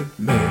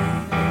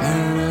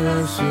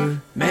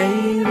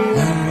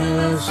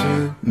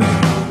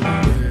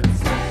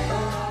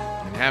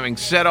 Having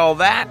said all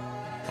that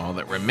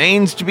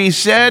remains to be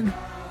said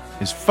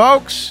is,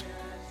 folks,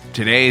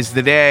 today's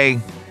the day.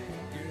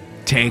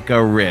 Take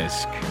a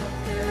risk.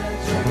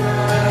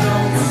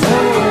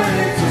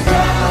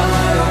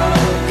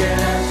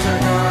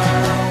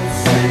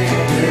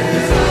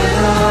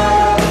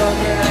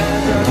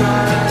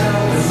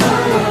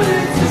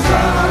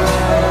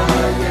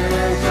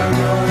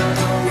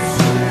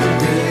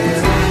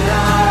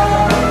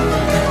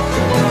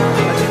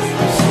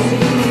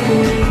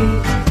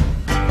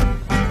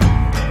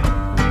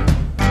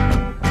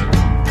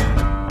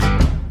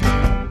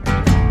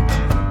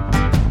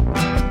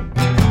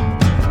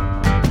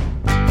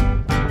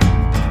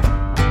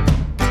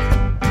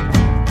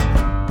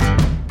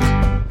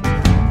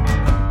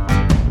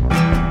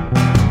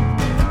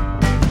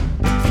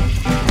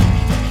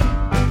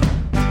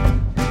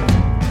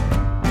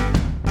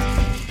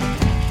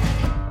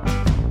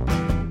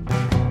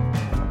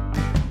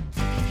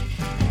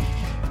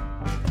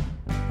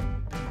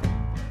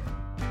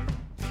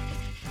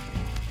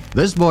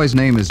 This boy's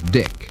name is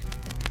Dick.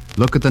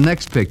 Look at the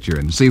next picture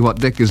and see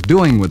what Dick is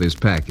doing with his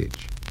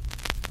package.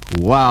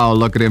 Wow,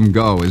 look at him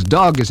go. His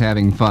dog is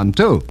having fun,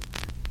 too.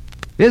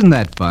 Isn't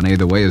that funny,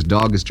 the way his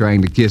dog is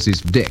trying to kiss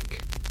his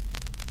Dick?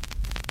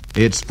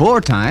 It's 4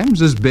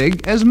 times as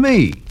big as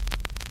me.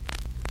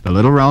 The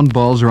little round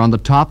balls are on the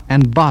top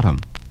and bottom.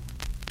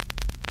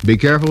 Be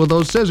careful with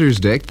those scissors,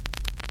 Dick.